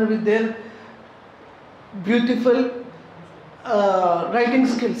examiner with their beautiful writing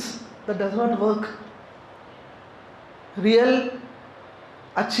skills. That does not work. Real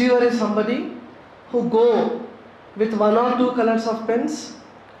achiever is somebody who go with 1 or 2 colors of pens,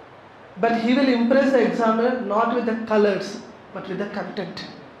 but he will impress the examiner not with the colors but with the content.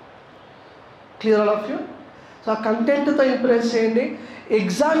 Clear all of you? So ఆ కంటెంట్తో impress చేయండి.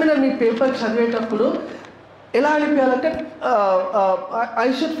 Examiner మీ paper చదివేటప్పుడు ఎలా అనిపించాలంటే I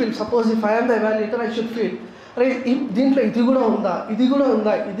should feel, suppose if I am the evaluator, I should feel అరే దీంట్లో ఇది కూడా ఉందా, ఇది కూడా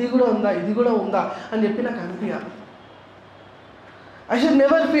ఉందా, ఇది కూడా ఉందా, ఇది కూడా ఉందా అని చెప్పి నాకు అనిపించాలి. ఐ షుడ్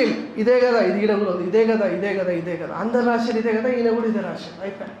నెవర్ ఫీల్ ఇదే కదా, ఇది కూడా ఉంది, ఇదే కదా, ఇదే కదా, ఇదే కదా, అందరు రాశారు ఇదే కదా, ఈయన కూడా ఇదే రాశారు,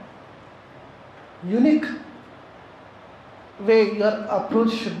 అయిపోయి. Unique way your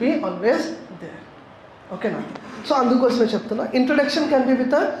approach should be always there. ఓకేనా? సో అందుకోసమే చెప్తున్నా, introduction can be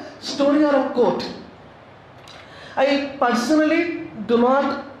with a story or a quote. I personally do not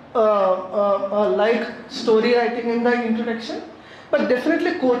like story writing in the introduction, but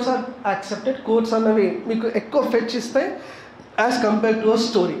definitely quotes are accepted. Quotes అనేవి మీకు ఎక్కువ fetch ఇస్తాయి as compared to a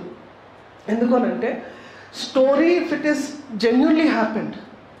story. ఎందుకనంటే story, if it is genuinely happened,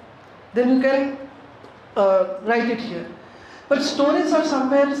 then you can write it here. But stories are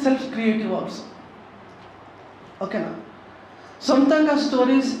somewhere self-creative also. ఓకేనా? సొంతంగా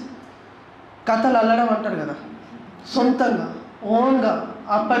stories, కథలు అల్లడం అంటారు కదా, సొంతంగా ఓన్గా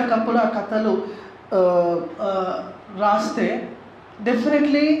అప్పటికప్పుడు ఆ కథలు రాస్తే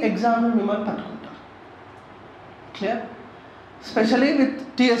డెఫినెట్లీ ఎగ్జామ్లో మిమ్మల్ని పట్టుకుంటారు. Clear? Especially with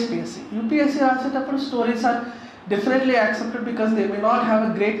TSPSC. UPSC రాసేటప్పుడు stories are definitely accepted because they may not have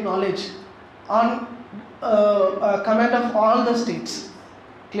a great knowledge on command of all the states.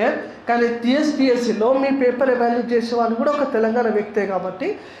 Clear? కానీ టీఎస్పీఎస్సీలో మీ పేపర్ ఎవాల్యుయేట్ చేసే వాళ్ళు కూడా ఒక తెలంగాణ వ్యక్తే కాబట్టి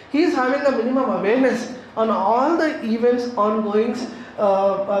he's having a minimum awareness on all the events ongoings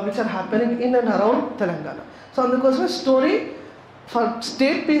which are happening in and around Telangana. So అందుకోసమే story for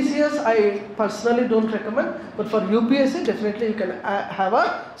state PCS I personally don't recommend, but for UPSC definitely you can have a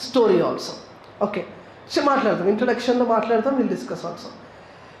story also. Okay, so మాట్లాడదాం, ఇంట్రొడక్షన్లో మాట్లాడదాం, we'll discuss also.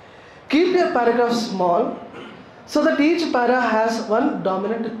 Keep your paragraph small so that each para has one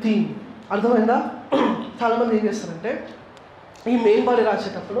dominant theme. అర్థమైందా? చాలామంది ఏం చేస్తారంటే ఈ main body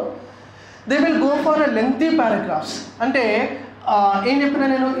రాసేటప్పుడు they will go for a lengthy paragraphs. అంటే ఏం చెప్పినా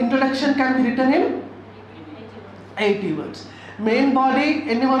నేను, introduction can be written in 80 words. Main body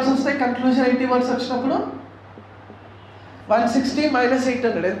ఎన్ని వర్డ్స్ వస్తాయి? కన్క్లూజన్ 80 words వచ్చినప్పుడు 160 minus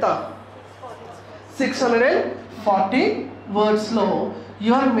 800 ఎంత? 640 wordsలో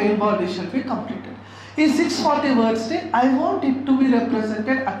your main body shall be completed. ఈ 640 wordsని I want it to be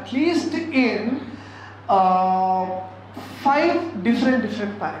represented at least in 5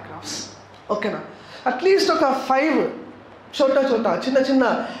 different paragraphs. ఓకేనా? అట్లీస్ట్ ఒక 5 చిన్న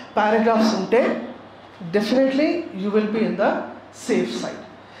పారాగ్రాఫ్స్ ఉంటే definitely you will be in the safe side.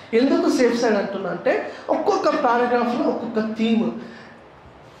 ఎందుకు safe side అంటున్నా అంటే ఒక్కొక్క పారాగ్రాఫ్లో ఒక్కొక్క థీమ్,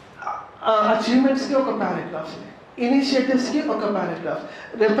 అచీవ్మెంట్స్కి ఒక పారాగ్రాఫ్, ఇనిషియేటివ్స్కి ఒక పారాగ్రాఫ్,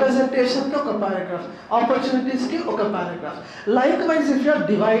 రిప్రజెంటేషన్కి ఒక పారాగ్రాఫ్, ఆపర్చునిటీస్కి ఒక paragraph. Like wise if you are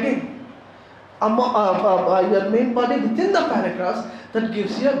dividing your main body within the paragraphs, that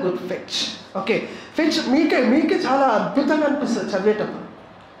gives you a good fetch. Okay, fetch మీకే చాలా అద్భుతంగా అనిపిస్తుంది చదివేటప్పుడు.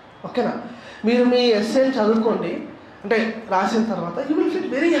 ఓకేనా? మీరు మీ ఎస్ఏ చదువుకోండి, అంటే రాసిన తర్వాత you will feel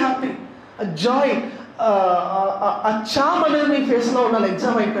very happy, Joy, ఆ చామ్ అనేది మీ ఫేస్లో ఉండాలి.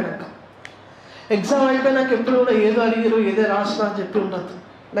 ఎగ్జామ్ అయిపోయినాక ఎప్పుడు కూడా ఏదో అడిగారు ఏదో రాసినా అని చెప్పి ఉండదు,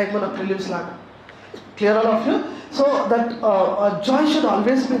 లైక్ మన ప్రిలిమ్స్ లాగా. Clear all of you? So that joy should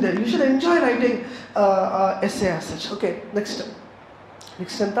always be there. You should enjoy writing essay as such. Okay, next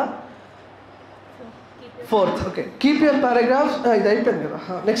enta? 4th. Okay, keep your paragraphs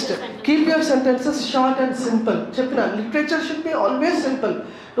next, keep your sentences short and simple. Cheppina, literature should be always simple.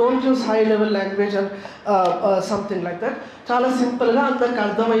 Don't use high level language and something like that. Chala simple ga andarku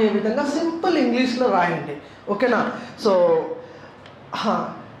ardhamaye vidhanga simple English lo raayandi. Okay na? So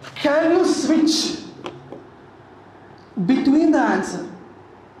can you switch between the answer?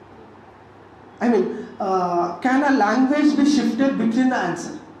 I mean, can a language be shifted between the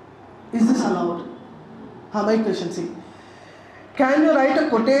answer? Is this allowed? My question, see. Can you write a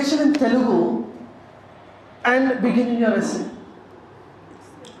quotation in Telugu and begin in your essay?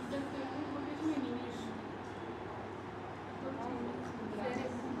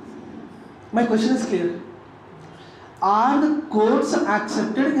 My question is clear. Are the quotes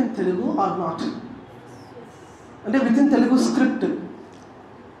accepted in Telugu or not? అంటే with in Telugu script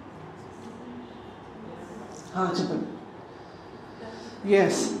చెప్పండి.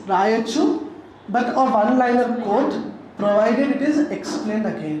 Yes, రాయొచ్చు, but ఆ one liner coat provided it is explain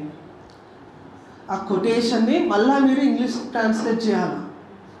again. ఆ కొటేషన్ని మళ్ళా మీరు English translate చేయాలి.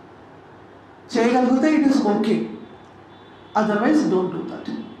 చేయగలిగితే it is okay, otherwise don't do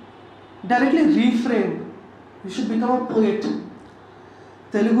that. Directly reframe. You should become a poet.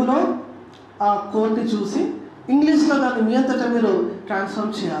 తెలుగులో ఆ కోట్ని చూసి ఇంగ్లీష్లో దాన్ని మీ అంతటా మీరు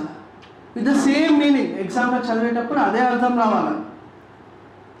ట్రాన్స్ఫార్మ్ చేయాలి విత్ ద సేమ్ మీనింగ్. ఎగ్జామ్లో చదివేటప్పుడు అదే అర్థం రావాలి.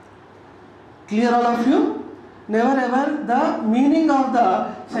 Clear all of you? Never ever the meaning of the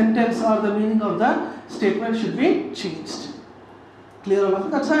sentence or the meaning of the statement should be changed. Clear all of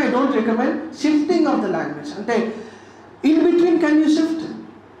you? That's why I don't recommend shifting of the language. అంటే in between can you shift?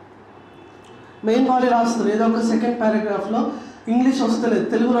 Main body రాస్తారు, ఏదో ఒక second పారాగ్రాఫ్లో English వస్తలేదు,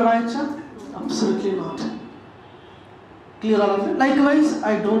 తెలుగులో రాయొచ్చా? Absolutely not. Clear all of it? Likewise,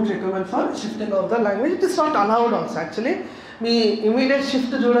 I don't recommend for shifting of the language. It is not allowed also actually. Me immediate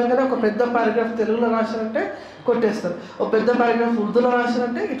shift చూడంగానే ఒక పెద్ద paragraph తెలుగులో రాశారంటే కొట్టేస్తారు, ఒక పెద్ద పారాగ్రాఫ్ ఉర్దూలో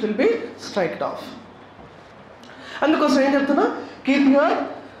రాశారంటే it will be striked of. అందుకోసం ఏం చెప్తున్నా, keep your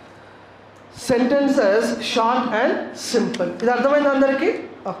sentences short and simple. ఇది అర్థమైంది అందరికీ?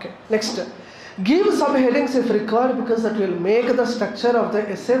 Okay. Next, give some headings if required because that will make the structure of the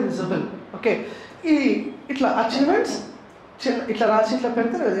essay visible. Okay, ఈ ఇట్లా అచీవ్మెంట్స్ చిన్న ఇట్లా రాసి ఇట్లా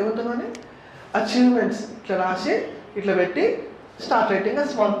పెడతారు కదా, ఏమంటుందని అచీవ్మెంట్స్ ఇట్లా రాసి ఇట్లా పెట్టి start writing a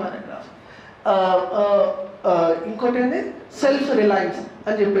small paragraph. ఇంకోటి ఏంటి, సెల్ఫ్ రిలయన్స్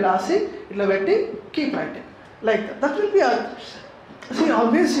అని చెప్పి రాసి ఇట్లా పెట్టి keep writing like that will B C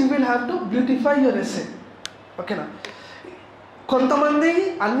always you will have to beautify your essay. ఓకేనా? కొంతమంది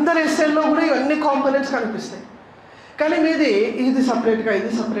అందరి ఎస్సేల్లో కూడా ఇవన్నీ కాంపోనెంట్స్ కనిపిస్తాయి, కానీ మీది ఇది సపరేట్గా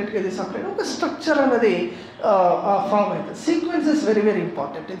ఇది సపరేట్గా ఇది సపరేట్ ఒక స్ట్రక్చర్ అనేది ఫామ్ అవుతుంది. Sequence is very very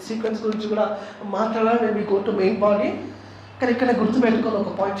important. ఈ సీక్వెన్స్ గురించి కూడా మాట్లాడాలి. నేను మీకు టు మెయిన్ బాడీ, కానీ ఇక్కడ గుర్తుపెట్టుకొని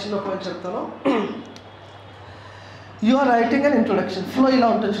ఒక పాయింట్, చిన్న పాయింట్ చెప్తాను. You are writing and introduction. Flow ఇలా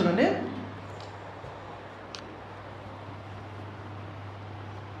ఉంటుంది చూడండి.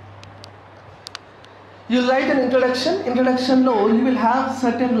 You write an introduction. ఇంట్రొడక్షన్లో you will have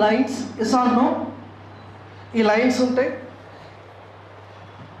certain lines, yes are no. ఈ లైన్స్ ఉంటాయి,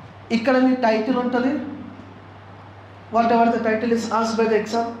 ఇక్కడ మీ టైటిల్ ఉంటుంది, what ever the title is asked by the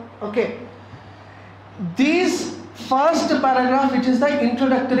exam. Okay, these first paragraph which is the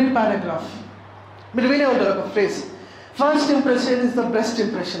introductory paragraph. మీరు వినే ఉంటారు ఒక phrase, first impression is the best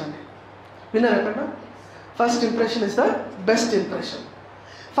impression అని. విన్నారు ఎప్పుడన్నా? First impression is the best impression,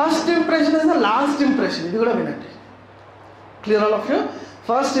 first impression is the last impression. ఇది కూడా వినండి. Clear all of you?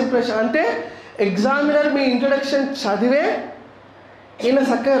 First impression అంటే ఎగ్జామినర్ మీ ఇంట్రొడక్షన్ చదివే ఈయన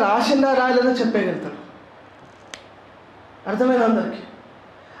చక్కగా రాసిందా రాయలేదో చెప్పగలుగుతాడు. అర్థమైంది అందరికీ?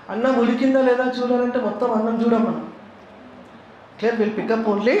 అన్నం ఉడికిందా లేదా చూడాలంటే మొత్తం అన్నం చూడం మనం. Clear? Will pick up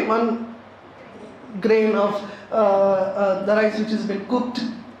only one grain of the rice which is been cooked.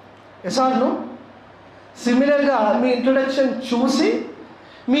 Yes are no? సిమిలర్గా మీ ఇంట్రొడక్షన్ చూసి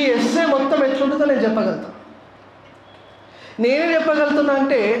మీ ఎస్సే మొత్తం ఎట్లుంటుందో నేను చెప్పగలుగుతాను. నేనే చెప్పగలుగుతున్నా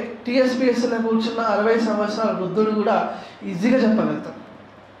అంటే టీఎస్పీఎస్సీలో కూర్చున్న 60 సంవత్సరాల వృద్ధుడు కూడా ఈజీగా చెప్పగలుగుతాను.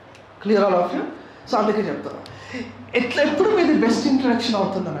 Clear all of you? So అందుకే చెప్తాను. ఎప్పుడు మీది best introduction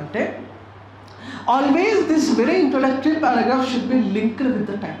అవుతుందనంటే always this very introductory paragraph should be linked with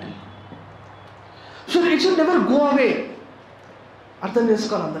the title. It should never go away. అర్థం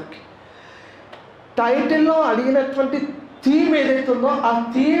చేసుకోవాలి అందరికీ. టైటిల్లో అడిగినటువంటి థీమ్ ఏదైతుందో ఆ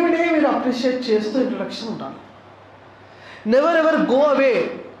థీమ్నే మీరు అప్రిషియేట్ చేస్తూ ఇంట్రొడక్షన్ ఉండాలి. Never ever go away,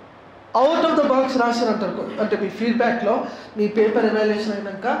 out of the box రాసినంటారు. అంటే మీ ఫీడ్బ్యాక్లో మీ పేపర్ ఎవాల్యుయేషన్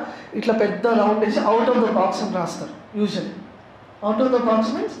అయినాక ఇట్లా పెద్ద రౌండ్ వేసి అవుట్ ఆఫ్ ద బాక్స్ అని రాస్తారు. Usually out of the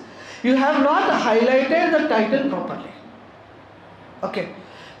box means you have not highlighted the title properly. Okay,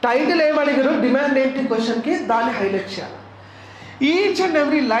 title ఏమడిగారు, demand ఏంటి క్వశ్చన్కి, దాన్ని హైలైట్ చేయాలి. Each and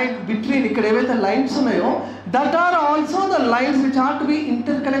every line between ఇక్కడ ఏవైతే లైన్స్ ఉన్నాయో that are also the lines which are to be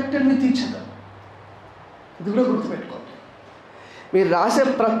inter connected with each other. ఇది కూడా గుర్తుపెట్టుకోండి. మీరు రాసే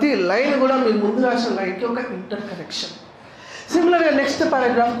ప్రతి లైన్ కూడా మీరు ముందు రాసిన లైన్కి ఒక ఇంటర్ కనెక్షన్. సిమిలర్గా నెక్స్ట్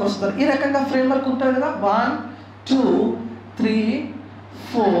పారాగ్రాఫ్కి వస్తారు. ఈ రకంగా ఫ్రేమ్వర్క్ ఉంటుంది కదా, 1 2 3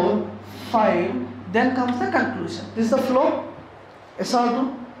 4 5 then comes the conclusion. This the flow. Yes are no?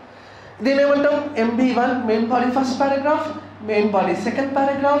 దీని ఏమంటాం? MB1 main body first paragraph, main body second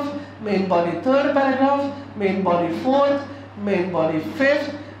paragraph, main body third paragraph, main body fourth, main body fifth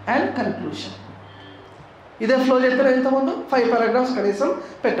and conclusion. ఇదే flow చెప్పిన ఇంతకుముందు 5 paragraphs కనీసం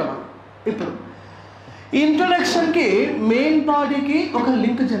పెట్టమని. ఇప్పుడు ఇంట్రొడక్షన్కి main బాడీకి ఒక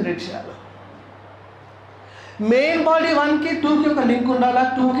లింక్ జనరేట్ చేయాలి. మెయిన్ బాడీ 1కి 2కి ఒక లింక్ ఉండాలా,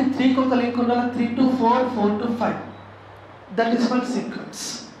 2కి 3కి ఒక లింక్ ఉండాలా, 3 to 4, 4 to 5. That is called sequence.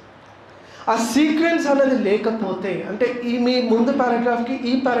 ఆ సీక్వెన్స్ అన్నది లేకపోతే, అంటే ఈ మీ ముందు పారాగ్రాఫ్కి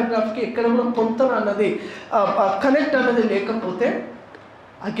ఈ పారాగ్రాఫ్కి ఎక్కడ కూడా పొంతన అన్నది కనెక్ట్ అన్నది లేకపోతే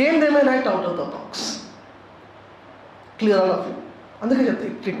again they may right out of the box. Clear all of you. అందుకే చెప్తా,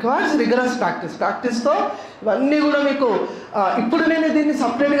 ఇట్ రిక్వైర్స్ రిగరస్ ప్రాక్టీస్. ప్రాక్టీస్తో ఇవన్నీ కూడా మీకు ఇప్పుడు నేను దీన్ని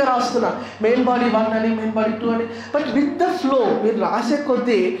సపరేట్గా రాస్తున్నా, మెయిన్ బాడీ 1 అని, మెయిన్ బాడీ 2 అని. బట్ విత్ ద ఫ్లో మీరు రాసే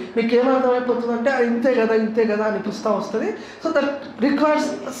కొద్దీ మీకు ఏమర్థమైపోతుంది అంటే ఇంతే కదా ఇంతే కదా అనిపిస్తూ వస్తుంది. So that requires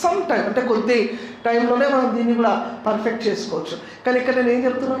some time, అంటే కొద్ది టైంలోనే మనం దీన్ని కూడా పర్ఫెక్ట్ చేసుకోవచ్చు. కానీ ఇక్కడ నేను ఏం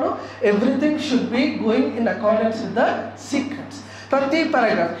చెప్తున్నాను, everything should be going in accordance with the sequence. ప్రతి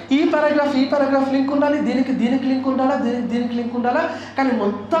పారాగ్రాఫ్ ఈ పారాగ్రాఫ్ లింక్ ఉండాలి, దీనికి లింక్ ఉండాలా, దీనికి లింక్ ఉండాలా, కానీ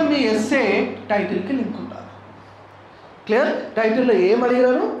మొత్తం మీ ఎస్ఏ టైటిల్కి లింక్ ఉండాలి. క్లియర్? టైటిల్లో ఏం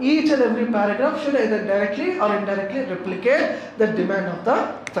అడిగినాను, each and every paragraph should either directly or indirectly replicate the demand of the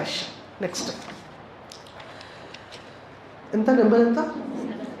question. Next ఎంత నెంబర్ ఎంత?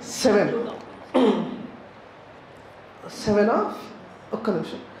 7 ఆఫ్ ఒక్క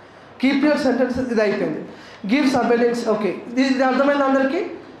నిమిషం. Keep your sentences. ఇది అయిపోయింది. Give sub headings. ఓకే, ఇది అర్థమైంది అందరికీ?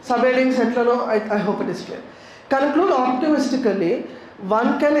 సబ్ హెడింగ్స్ ఎట్లనో I hope it is clear. Conclude ఆప్టిమిస్టికల్లీ. One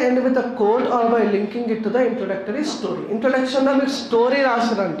can end with a quote are by linking it to the introductory story. ఇంట్రొడక్షన్లో మీరు స్టోరీ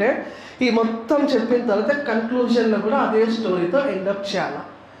రాశారంటే ఈ మొత్తం చెప్పిన తర్వాత కన్క్లూజన్లో కూడా అదే స్టోరీతో ఎండప్ చేయాలి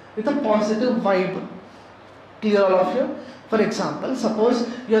with a positive vibe. Clear all of you? For example, suppose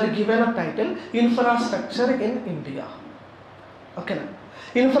you are given a title infrastructure in India. ఓకేనా?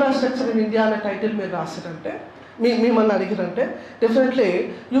 ఇన్ఫ్రాస్ట్రక్చర్ ఇన్ ఇండియా అనే టైటిల్ మీరు రాశారంటే, మిమ్మల్ని అడిగారంటే definitely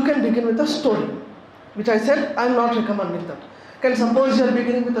you can begin with a story, which I said I'm not recommending that. Can suppose you are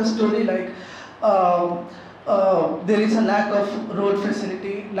beginning with a story like there is a lack of road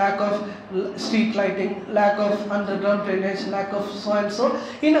facility, lack of street lighting, lack of underground drainage, lack of so and so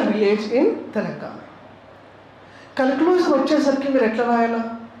in a village in Telangana. Conclusion వచ్చేసరికి మీరు ఎట్లా రాయాలా?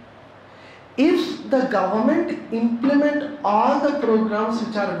 If the government implement all the programs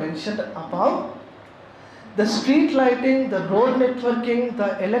which are mentioned above, the street lighting, the road networking,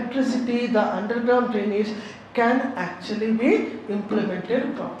 the electricity, the underground drainage can actually be implemented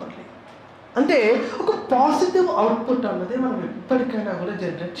properly. అంటే ఒక positive output అన్నది మనం ఎప్పటికైనా కూడా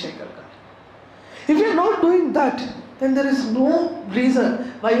generate చేయగలగాలి. If you are not doing that, then there is no reason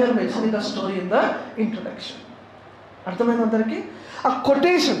why you are mentioning the story in the introduction. అర్థమైంది అందరికీ? ఆ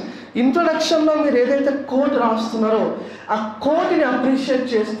కొటేషన్ ఇంట్రొడక్షన్లో మీరు ఏదైతే కోట్ రాస్తున్నారో ఆ కోట్ని అప్రిషియేట్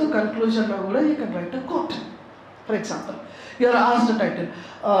చేస్తూ కన్క్లూజన్లో కూడా you can write a quote. For example, you are asked a title.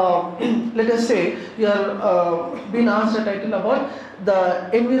 Let us say you are been asked a title about the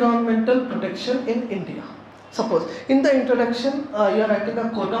environmental protection in India. Suppose in the introduction you are writing a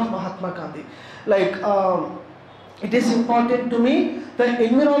quote of Mahatma Gandhi, like it is important to me the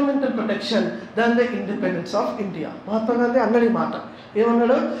environmental protection than the independence of India. Mahatma Gandhi అన్నది మాట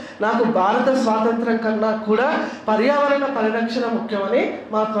ఏమన్నాడు? నాకు భారత స్వాతంత్రం కన్నా కూడా పర్యావరణ పరిరక్షణ ముఖ్యమని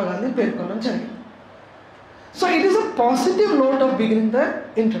మహాత్మా గాంధీ పేర్కొనడం జరిగింది. So it is a positive note of beginning the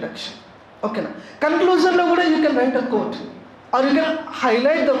introduction. Okay na? Conclusion lo kuda you can write a quote or you can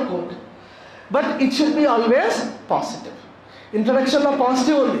highlight the quote, but it should be always positive. Introduction lo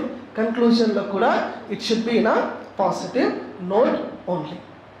positive only, conclusion lo kuda it should be in a positive note only.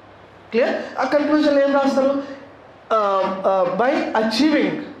 Clear? A conclusion lo em rastaru? By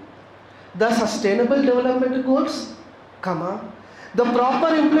achieving the sustainable development goals, comma, the proper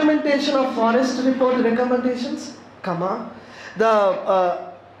implementation of forest report recommendations, comma, the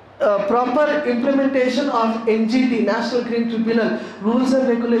proper implementation of NGT, National Green Tribunal rules and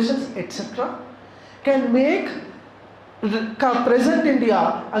regulations, etc., can make present India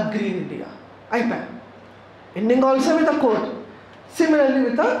a green India. IPAN. Ending also with a quote, similarly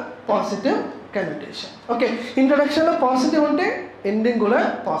with a positive connotation. Okay, introduction lo positive unte ending kuda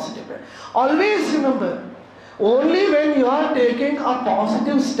positive. Always remember, only when you are taking a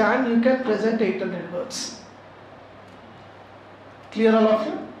positive stand you can present 800 words. Clear all of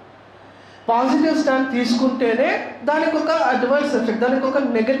you? Positive stand తీసుకుంటేనే దానికి ఒక adverse effect, దానికి ఒక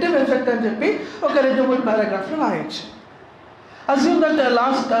negative effect అని చెప్పి ఒక 2-3 పారాగ్రాఫ్లో రాయొచ్చు. Assume that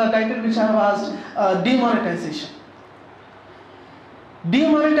last title which I have asked, demonetisation.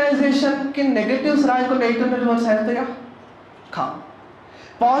 డిమానిటైజేషన్కి negatives రాయకుండా 800 వర్డ్స్ అవుతాయా? కావు.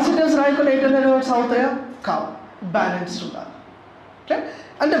 పాజిటివ్స్ రాయకుండా 800 వర్డ్స్ అవుతాయా? కావు. బ్యాలెన్స్డ్ ఉండాలి. ఓకే,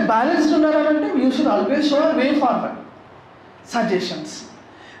 అంటే బ్యాలెన్స్డ్ ఉన్నారంటే you should always show way forward. Suggestions,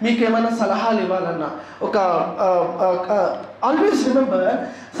 మీకు ఏమైనా సలహాలు ఇవ్వాలన్నా ఒక always remember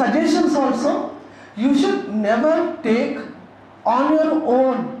suggestions also you should never take on your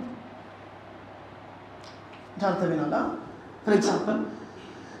own. జాగ్రత్త వినాలా? For example,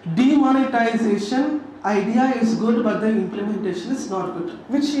 demonetization idea is good but the implementation is not good,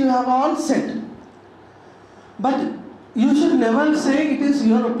 which you have all said, but you should never say it is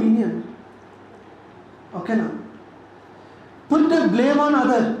your opinion. Okay, now put the blame on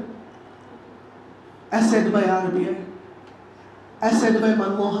other, as said by RBI, as said by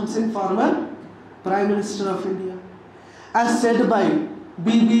Manmohan Singh, former Prime Minister of India, as said by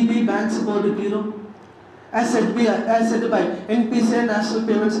BBB, Banks Board Bureau, as said by NPC, National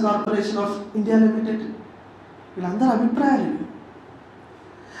Payments Corporation of India Limited. వీళ్ళందరూ అభిప్రాయాలు.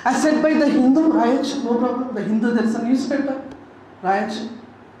 As said by the Hindu, రాయొచ్చు, no problem. The Hindu, there is a newspaper, రాయొచ్చు.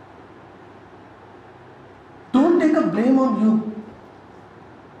 Don't take a blame on you.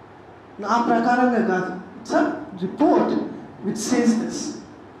 నా ప్రకారంగా కాదు. It's a report which says this.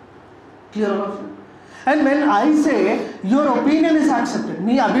 Clear all of you? And when I say your opinion is accepted,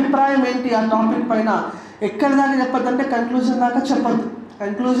 మీ అభిప్రాయం ఏంటి ఆ topic పైన ఎక్కడి దాకా చెప్పొద్దంటే కన్క్లూజన్ దాకా చెప్పొద్దు.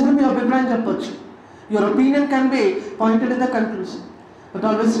 కన్క్లూజన్ మీ అభిప్రాయం చెప్పొచ్చు. Your opinion can be pointed in the conclusion, but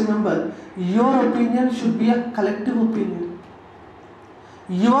always remember your opinion should be a collective opinion.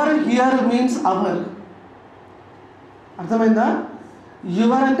 Your here means hour. అర్థమైందా?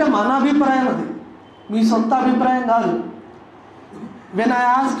 యువర్ అంటే మన అభిప్రాయం, అది మీ సొంత అభిప్రాయం కాదు. When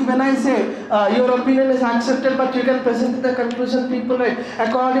I say your opinion is accepted but you can present the conclusion, people write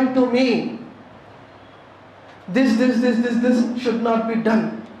according to me this should not be done,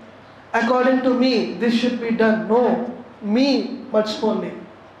 according to me this should be done. No, me much only,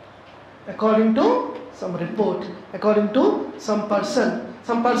 according to some report, according to some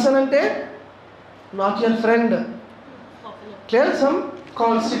person ante not your friend. Clear? Some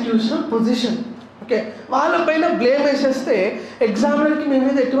constitutional position. Okay, వాళ్ళపైన blame వేసేస్తే ఎగ్జామినర్కి మీ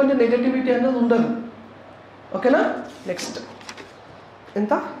మీద ఎటువంటి negativity అనేది ఉండదు. ఓకేనా? Next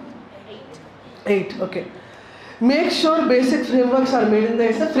ఎంత? 8. Okay, make sure basic frameworks are made in the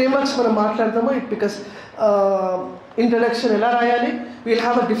essay. Frameworks మనం మాట్లాడదాము. ఇట్ బికాస్ ఇంట్రడక్షన్ ఎలా రాయాలి, we'll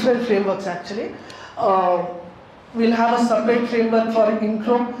have a different frameworks actually. We'll have a separate framework for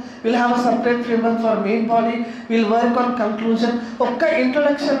intro, we'll have a separate framework for main body, we'll work on conclusion. Okka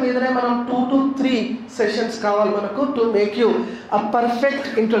introduction meedane manam 2 to 3 sessions kavali manaku to make you a perfect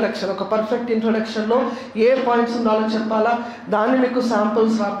introduction. Oka perfect introduction lo A points undalo cheppala, danni meeku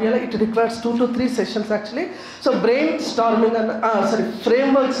samples raapiyala. It requires 2 to 3 sessions actually. So brainstorming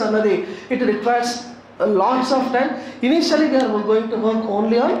frameworks annadi it requires lots of time. Initially we are going to work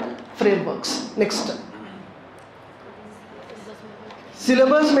only on frameworks. Next,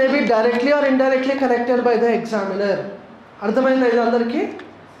 syllabus may be directly or indirectly connected by the examiner. అర్థమైందా ఇది అందరికీ?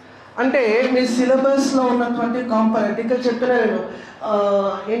 అంటే మీ సిలబస్లో ఉన్నటువంటి component ఇక్కడ చెప్పిన నేను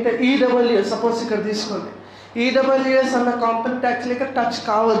ఏంటంటే ఈడబ్ల్యూఎస్, సపోజ్ ఇక్కడ తీసుకోండి. ఈడబ్ల్యూఎస్ అన్న కాంపనెంట్ యాక్చువల్లీ ఇక్కడ టచ్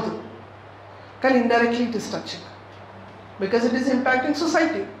కావద్దు, కానీ indirectly it is touching because it is impacting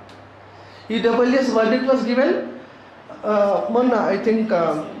society. EWS verdict was given మొన్న, I think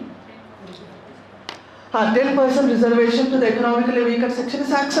 10% reservation to the economically weaker section is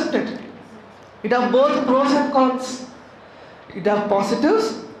accepted. It have both pros and cons. It have positives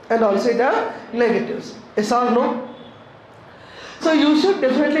and also it have negatives. Yes or no? So you should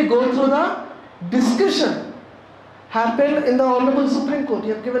definitely go through the discussion happened in the Honorable Supreme Court.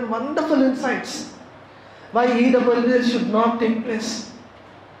 You have given wonderful insights. Why EWS should not take place.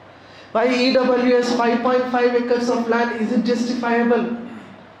 Why EWS 5.5 acres of land, is it justifiable?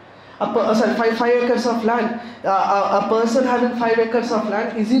 5 acres of land. A person having 5 acres of land,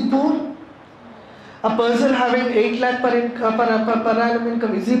 is he poor? A person having 8 lakh per annum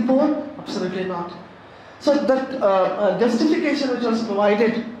income, is he poor? Absolutely not. So that justification which was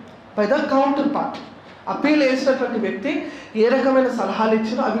provided by the counterpart, appeal చేసినటువంటి వ్యక్తి ఏ రకమైన సలహాలు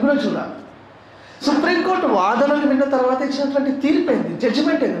ఇచ్చినా అవి కూడా చూడాలి. Supreme court వాదనలు విన్న తర్వాత ఇచ్చినటువంటి తీర్పు ఏంది,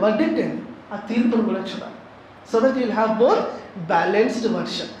 జడ్జిమెంట్ ఏంది, వర్డిక్ట్ ఏంది, ఆ తీర్పును కూడా చూడాలి. So that you will have both balanced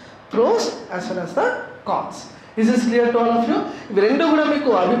version, pros as well as the cons. Is this clear to all of you? ఇవి రెండు కూడా మీకు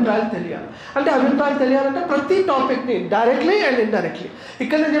అభిప్రాయాలు తెలియాలి. అంటే అభిప్రాయాలు తెలియాలంటే ప్రతి టాపిక్ని డైరెక్ట్లీ అండ్ ఇండైరెక్ట్లీ.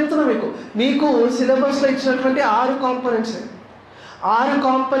 ఇక్కడ నేను చెప్తున్నా మీకు సిలబస్లో ఇచ్చినటువంటి 6 కాంపోనెంట్స్, 6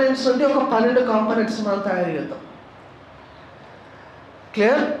 కాంపోనెంట్స్ నుండి ఒక 12 కాంపోనెంట్స్ మనం తయారు చేద్దాం.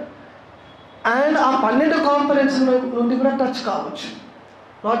 క్లియర్? అండ్ ఆ 12 కాంపోనెంట్స్ నుండి కూడా టచ్ కావచ్చు.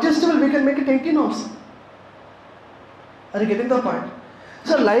 Not just we can make it 18 also. Are you getting the point?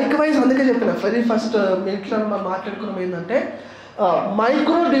 So like wise అందుకే చెప్పిన వెరీ ఫస్ట్ మీట్లో మనం మాట్లాడుకున్నాం ఏంటంటే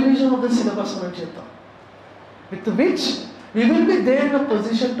micro division of the syllabus మనం చేద్దాం, with which we will be there in a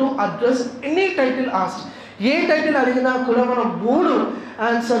position to address any title asked. A title అడిగినా కూడా మనం 3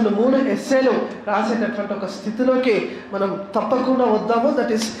 ఆన్సర్లు 3 ఎస్సేలు రాసేటటువంటి ఒక స్థితిలోకి మనం తప్పకుండా వద్దాము.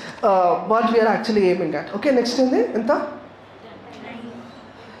 That is what we are actually aiming at. Okay, next ఏంది ఎంత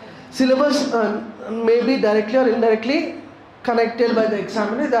syllabus maybe directly or indirectly connected by the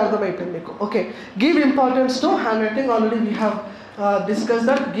examiner, ఇది అర్థమైపోయింది మీకు. Okay, give importance to hand writing. Already we have discuss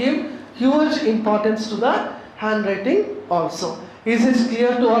that. Give huge importance to the handwriting also. Is this clear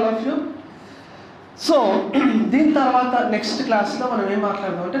to all of you? So దీని తర్వాత next క్లాస్లో మనం ఏం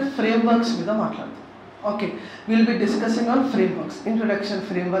మాట్లాడదాం అంటే ఫ్రేమ్వర్క్స్ మీద మాట్లాడదాం. Okay, will be discussing on frameworks. Introduction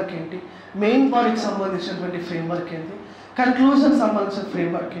framework ఏంటి, మెయిన్ బాడీకి సంబంధించినటువంటి ఫ్రేమ్వర్క్ ఏంటి, కన్క్లూజన్ సంబంధించిన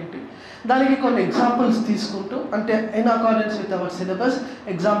ఫ్రేమ్వర్క్ ఏంటి, దానికి కొన్ని ఎగ్జాంపుల్స్ తీసుకుంటూ, అంటే in accordance with our syllabus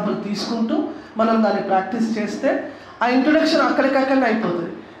example తీసుకుంటూ మనం దాన్ని ప్రాక్టీస్ చేస్తే ఆ ఇంట్రొడక్షన్ అక్కడికక్కడనే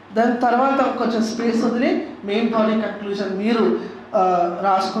అయిపోతుంది. దాని తర్వాత కొంచెం స్పేస్ వదిలి మెయిన్ బాడీ కన్క్లూజన్ మీరు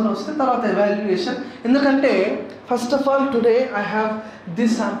రాసుకొని వస్తే తర్వాత ఎవాల్యుయేషన్. ఎందుకంటే first of all today I have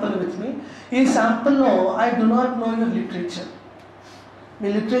this sample with me. ఈ శాంపుల్లో I do not no your literature. Me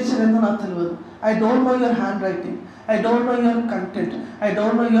literature ఏందో నాకు తెలియదు. I don't know your hand writing, I don't know your content, I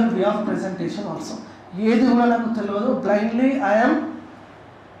don't know your way of presentation also. ఏది కూడా నాకు తెలియదు. Blindly I am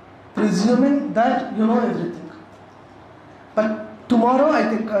presuming that you know everything. But tomorrow, I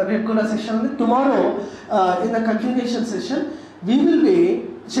think regular session, tomorrow in the continuation session, we will be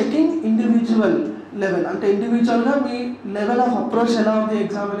checking individual level. Ante individual ga me level of approach ela undi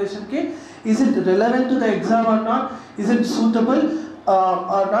examination ki, is it relevant to the exam or not, is it suitable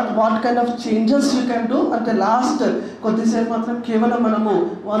or not, what kind of changes you can do. Ante last koddisepu matram kevalam manamu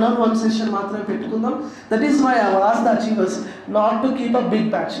one on one session matrame pettukundam. That is why I have asked the achievers not to keep a big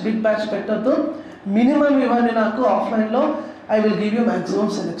batch పెట్టొద్దు. minimum ఇవ్వండి నాకు. Offline లో I will give you maximum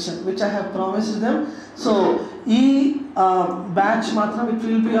selection, which I have promised them. So, batch matram, it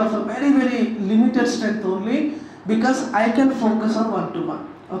will be of a very, very limited strength only, because I can focus on one-to-one.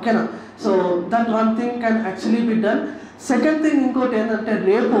 Okay, na? So, that one thing can actually be done. Second thing, inkoti endante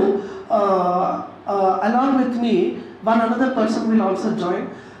repu along with me, one another person will also join,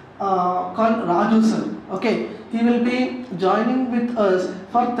 called Raju sir. Okay, he will be joining with us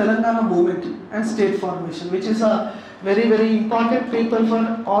for Telangana movement and state formation, which is a very, very important paper for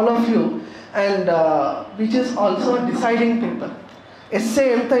all of you, and which is also a deciding paper. Essay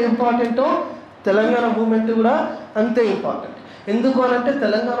enta important o Telangana movement kuda ante important. Enduku anante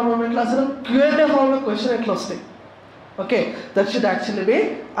Telangana movement lo asalu Q&A form lo question etla vastayi. Okay, that should actually be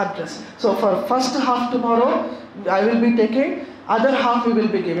addressed. So for first half tomorrow I will be taking, other half we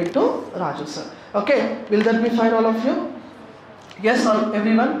will be giving to Raju sir. Okay, will that be fine all of you? Yes, all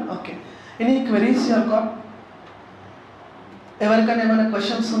everyone? Okay, any queries you have got? ఎవరికైనా ఏమైనా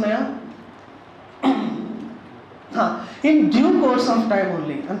questions ఉన్నాయా? In due course of time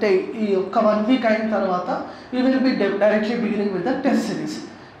only, అంటే ఈ ఒక్క 1 week అయిన తర్వాత we will be directly beginning with the test series.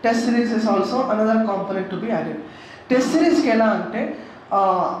 Test series is also another component to be added. Test సిరీస్కి ఎలా అంటే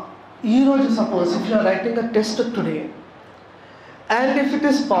ఈరోజు suppose if you are writing a test today and if it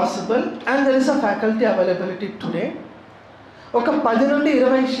is possible and there is a faculty availability today, ఒక 10 నుండి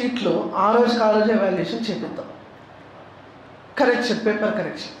 20 షీట్లు ఆ రోజు evaluation చేపిద్దాం. Correction, paper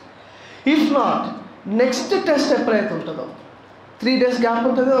correction. If not next test ఎప్పుడైతే ఉంటుందో 3 days గ్యాప్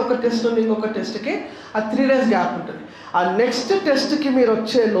ఉంటుంది, ఒక టెస్ట్ నుండి ఇంకొక టెస్ట్కి ఆ 3 days గ్యాప్ ఉంటుంది. ఆ నెక్స్ట్ టెస్ట్కి మీరు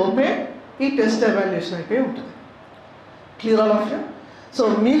వచ్చే లోపే ఈ టెస్ట్ ఎవాల్యుయేషన్ అయిపోయి ఉంటుంది. Clear all of you? So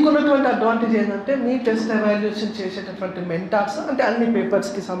మీకున్నటువంటి అడ్వాంటేజ్ ఏంటంటే మీ టెస్ట్ ఎవాల్యుయేషన్ చేసేటటువంటి మెంటార్స్, అంటే అన్ని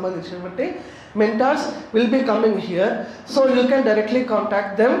పేపర్స్కి సంబంధించినటువంటి mentors will be coming here. So you can directly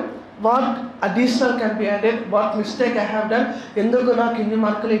contact them. what additional can be added, what mistake I have done, enduku naaku inni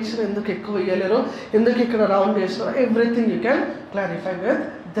markuలు ఇచ్చారు, ఎందుకు ఎక్కువ ఇయ్యలేరు, ఎందుకు ఇక్కడ రౌండ్ చేస్తున్నారు, everything you can clarify with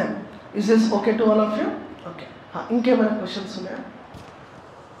them. Is this okay to all of you? Okay. ఇంకేమైనా questions ఉన్నాయా?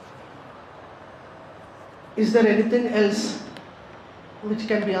 Is there anything else which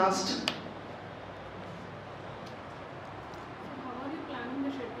can be asked? How are you planning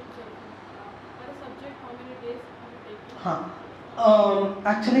the schedule, sir? Per subject, how many days are you taking?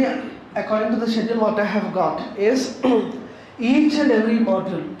 Actually, according to the schedule what I have got is each and every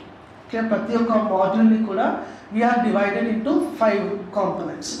module, okay, ప్రతి ఒక్క module ని కూడా we are divided into 5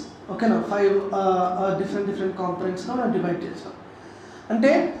 components. Okay, now 5 different components గా మనం divide చేస్తాం.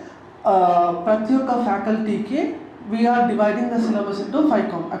 అంటే ప్రతి ఒక్క ఫ్యాకల్టీకి we are dividing the syllabus into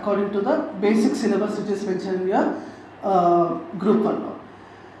 5 according to the basic syllabus which is mentioned in your group 1.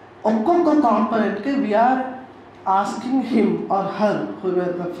 ఒక్కొక్క కాంపోనెంట్కి we are asking him or her,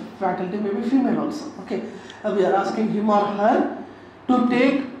 whoever the faculty may be female also, okay, we are asking him or her to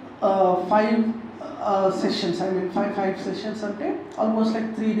take 5 sessions, I mean 5 sessions ante almost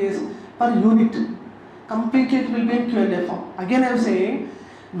like 3 days per unit. Completely it will be in Q&A form. Again I am saying,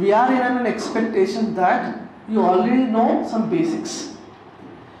 we are in an expectation that you already know some basics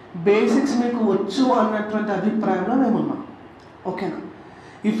మీకు వచ్చు అన్నటువంటి అభిప్రాయంలో మేము ఉన్నాం, ఓకేనా.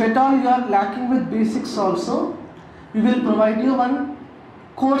 If at all you are lacking with basics also, we will provide you one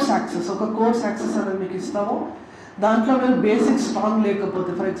course access, ఒక course access అనేది మీకు ఇస్తాము. దాంట్లో మీరు బేసిక్స్ స్ట్రాంగ్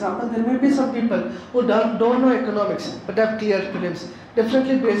లేకపోతే, for example there may be some people who don't know economics but have clear films,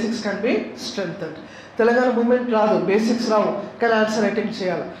 definitely basics can be strengthened. Telangana moment రాదు, basics రావు, కానీ answer writing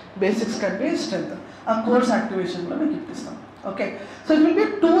చేయాలి, బేసిక్స్ కెన్ బి స్ట్రెంగ్థెన్డ్. ఆ కోర్స్ యాక్టివేషన్లో మీకు ఇప్పిస్తాం, okay. So it will be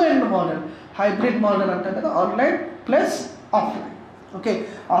 2-end model, hybrid model అంటాం కదా, online plus offline, okay.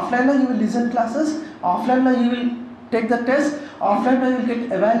 ఆఫ్లైన్లో you will listen classes, ఆఫ్లైన్లో you will take the test, offline you will get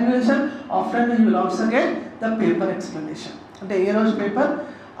evaluation, offline you will also get the paper explanation. అంటే ఏ రోజు paper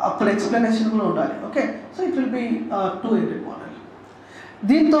అప్పుడు explanation కూడా ఉండాలి, okay. So it will be 2-ended model.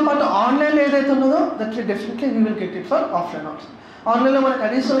 దీంతో పాటు ఆన్లైన్లో ఏదైతే ఉన్నదో that definitely we will get it for offline also. ఆన్లైన్లో మనకు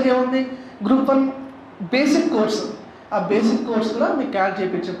అడిషనల్గా ఏముంది, గ్రూప్ 1 బేసిక్ కోర్సు, ఆ బేసిక్ కోర్స్ కూడా మీకు యాడ్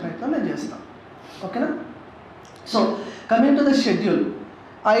చేయించే ప్రయత్నం నేను చేస్తాను, ఓకేనా. So coming to the schedule,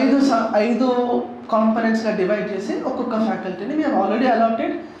 5 కాంపనెంట్స్గా divide చేసి ఒక్కొక్క ఫ్యాకల్టీని we have already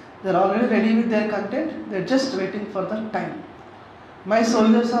allotted, they are already ready with their content, they are just waiting for the time. My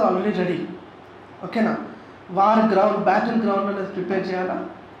soldiers are already ready, ఓకేనా. వార్ గ్రౌండ్, బ్యాటిల్ గ్రౌండ్ అనేది prepare చేయాలా,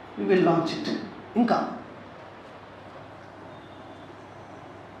 we will launch it. ఇంకా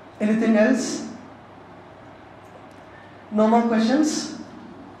anything else? No more questions?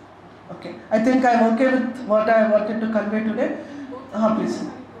 Okay, I think I am okay with what I wanted to convey today. Please.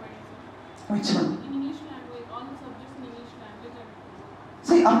 Which one? In English language, all the subjects in English language are required.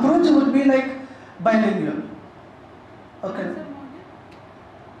 See, approach would be like bilingual. Okay.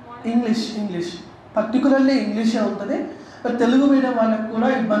 English. Particularly English ఉంటుంది. But Telugu medium వాళ్ళకి కూడా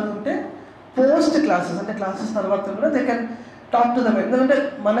ఇబ్బంది ఉంటే post classes, అంటే classes తర్వాత కూడా they can talk to them. ఎందుకంటే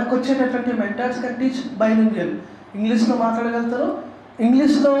మనకు వచ్చేటటువంటి మెంటర్స్ కెన్ టీచ్ బైలింగ్వల్, ఇంగ్లీష్లో మాట్లాడగలుగుతారు,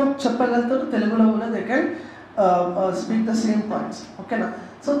 ఇంగ్లీష్లో చెప్పగలుగుతారు, తెలుగులో కూడా they can speak the same points, ఓకేనా.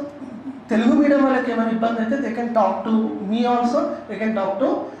 సో తెలుగు మీడియం వాళ్ళకి ఏమైనా ఇబ్బంది అయితే they can talk to me also, they can talk to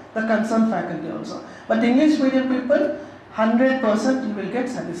the concern faculty also. But English medium people 100% you will get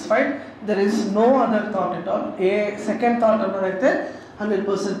satisfied. There is no other thought at all. A second thought అన్నదైతే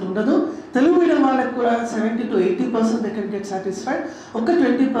 100% ఉండదు. Telugu medium వాళ్ళకి కూడా 70 to 80% they can get satisfied. ఒక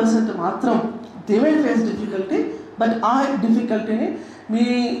 20% మాత్రం they may face difficulty, but ఆ డిఫికల్టీని మీ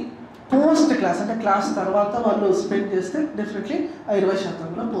post class అంటే class తర్వాత వాళ్ళు spend చేస్తే డెఫినెట్లీ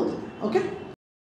 20% పోతుంది, ఓకే.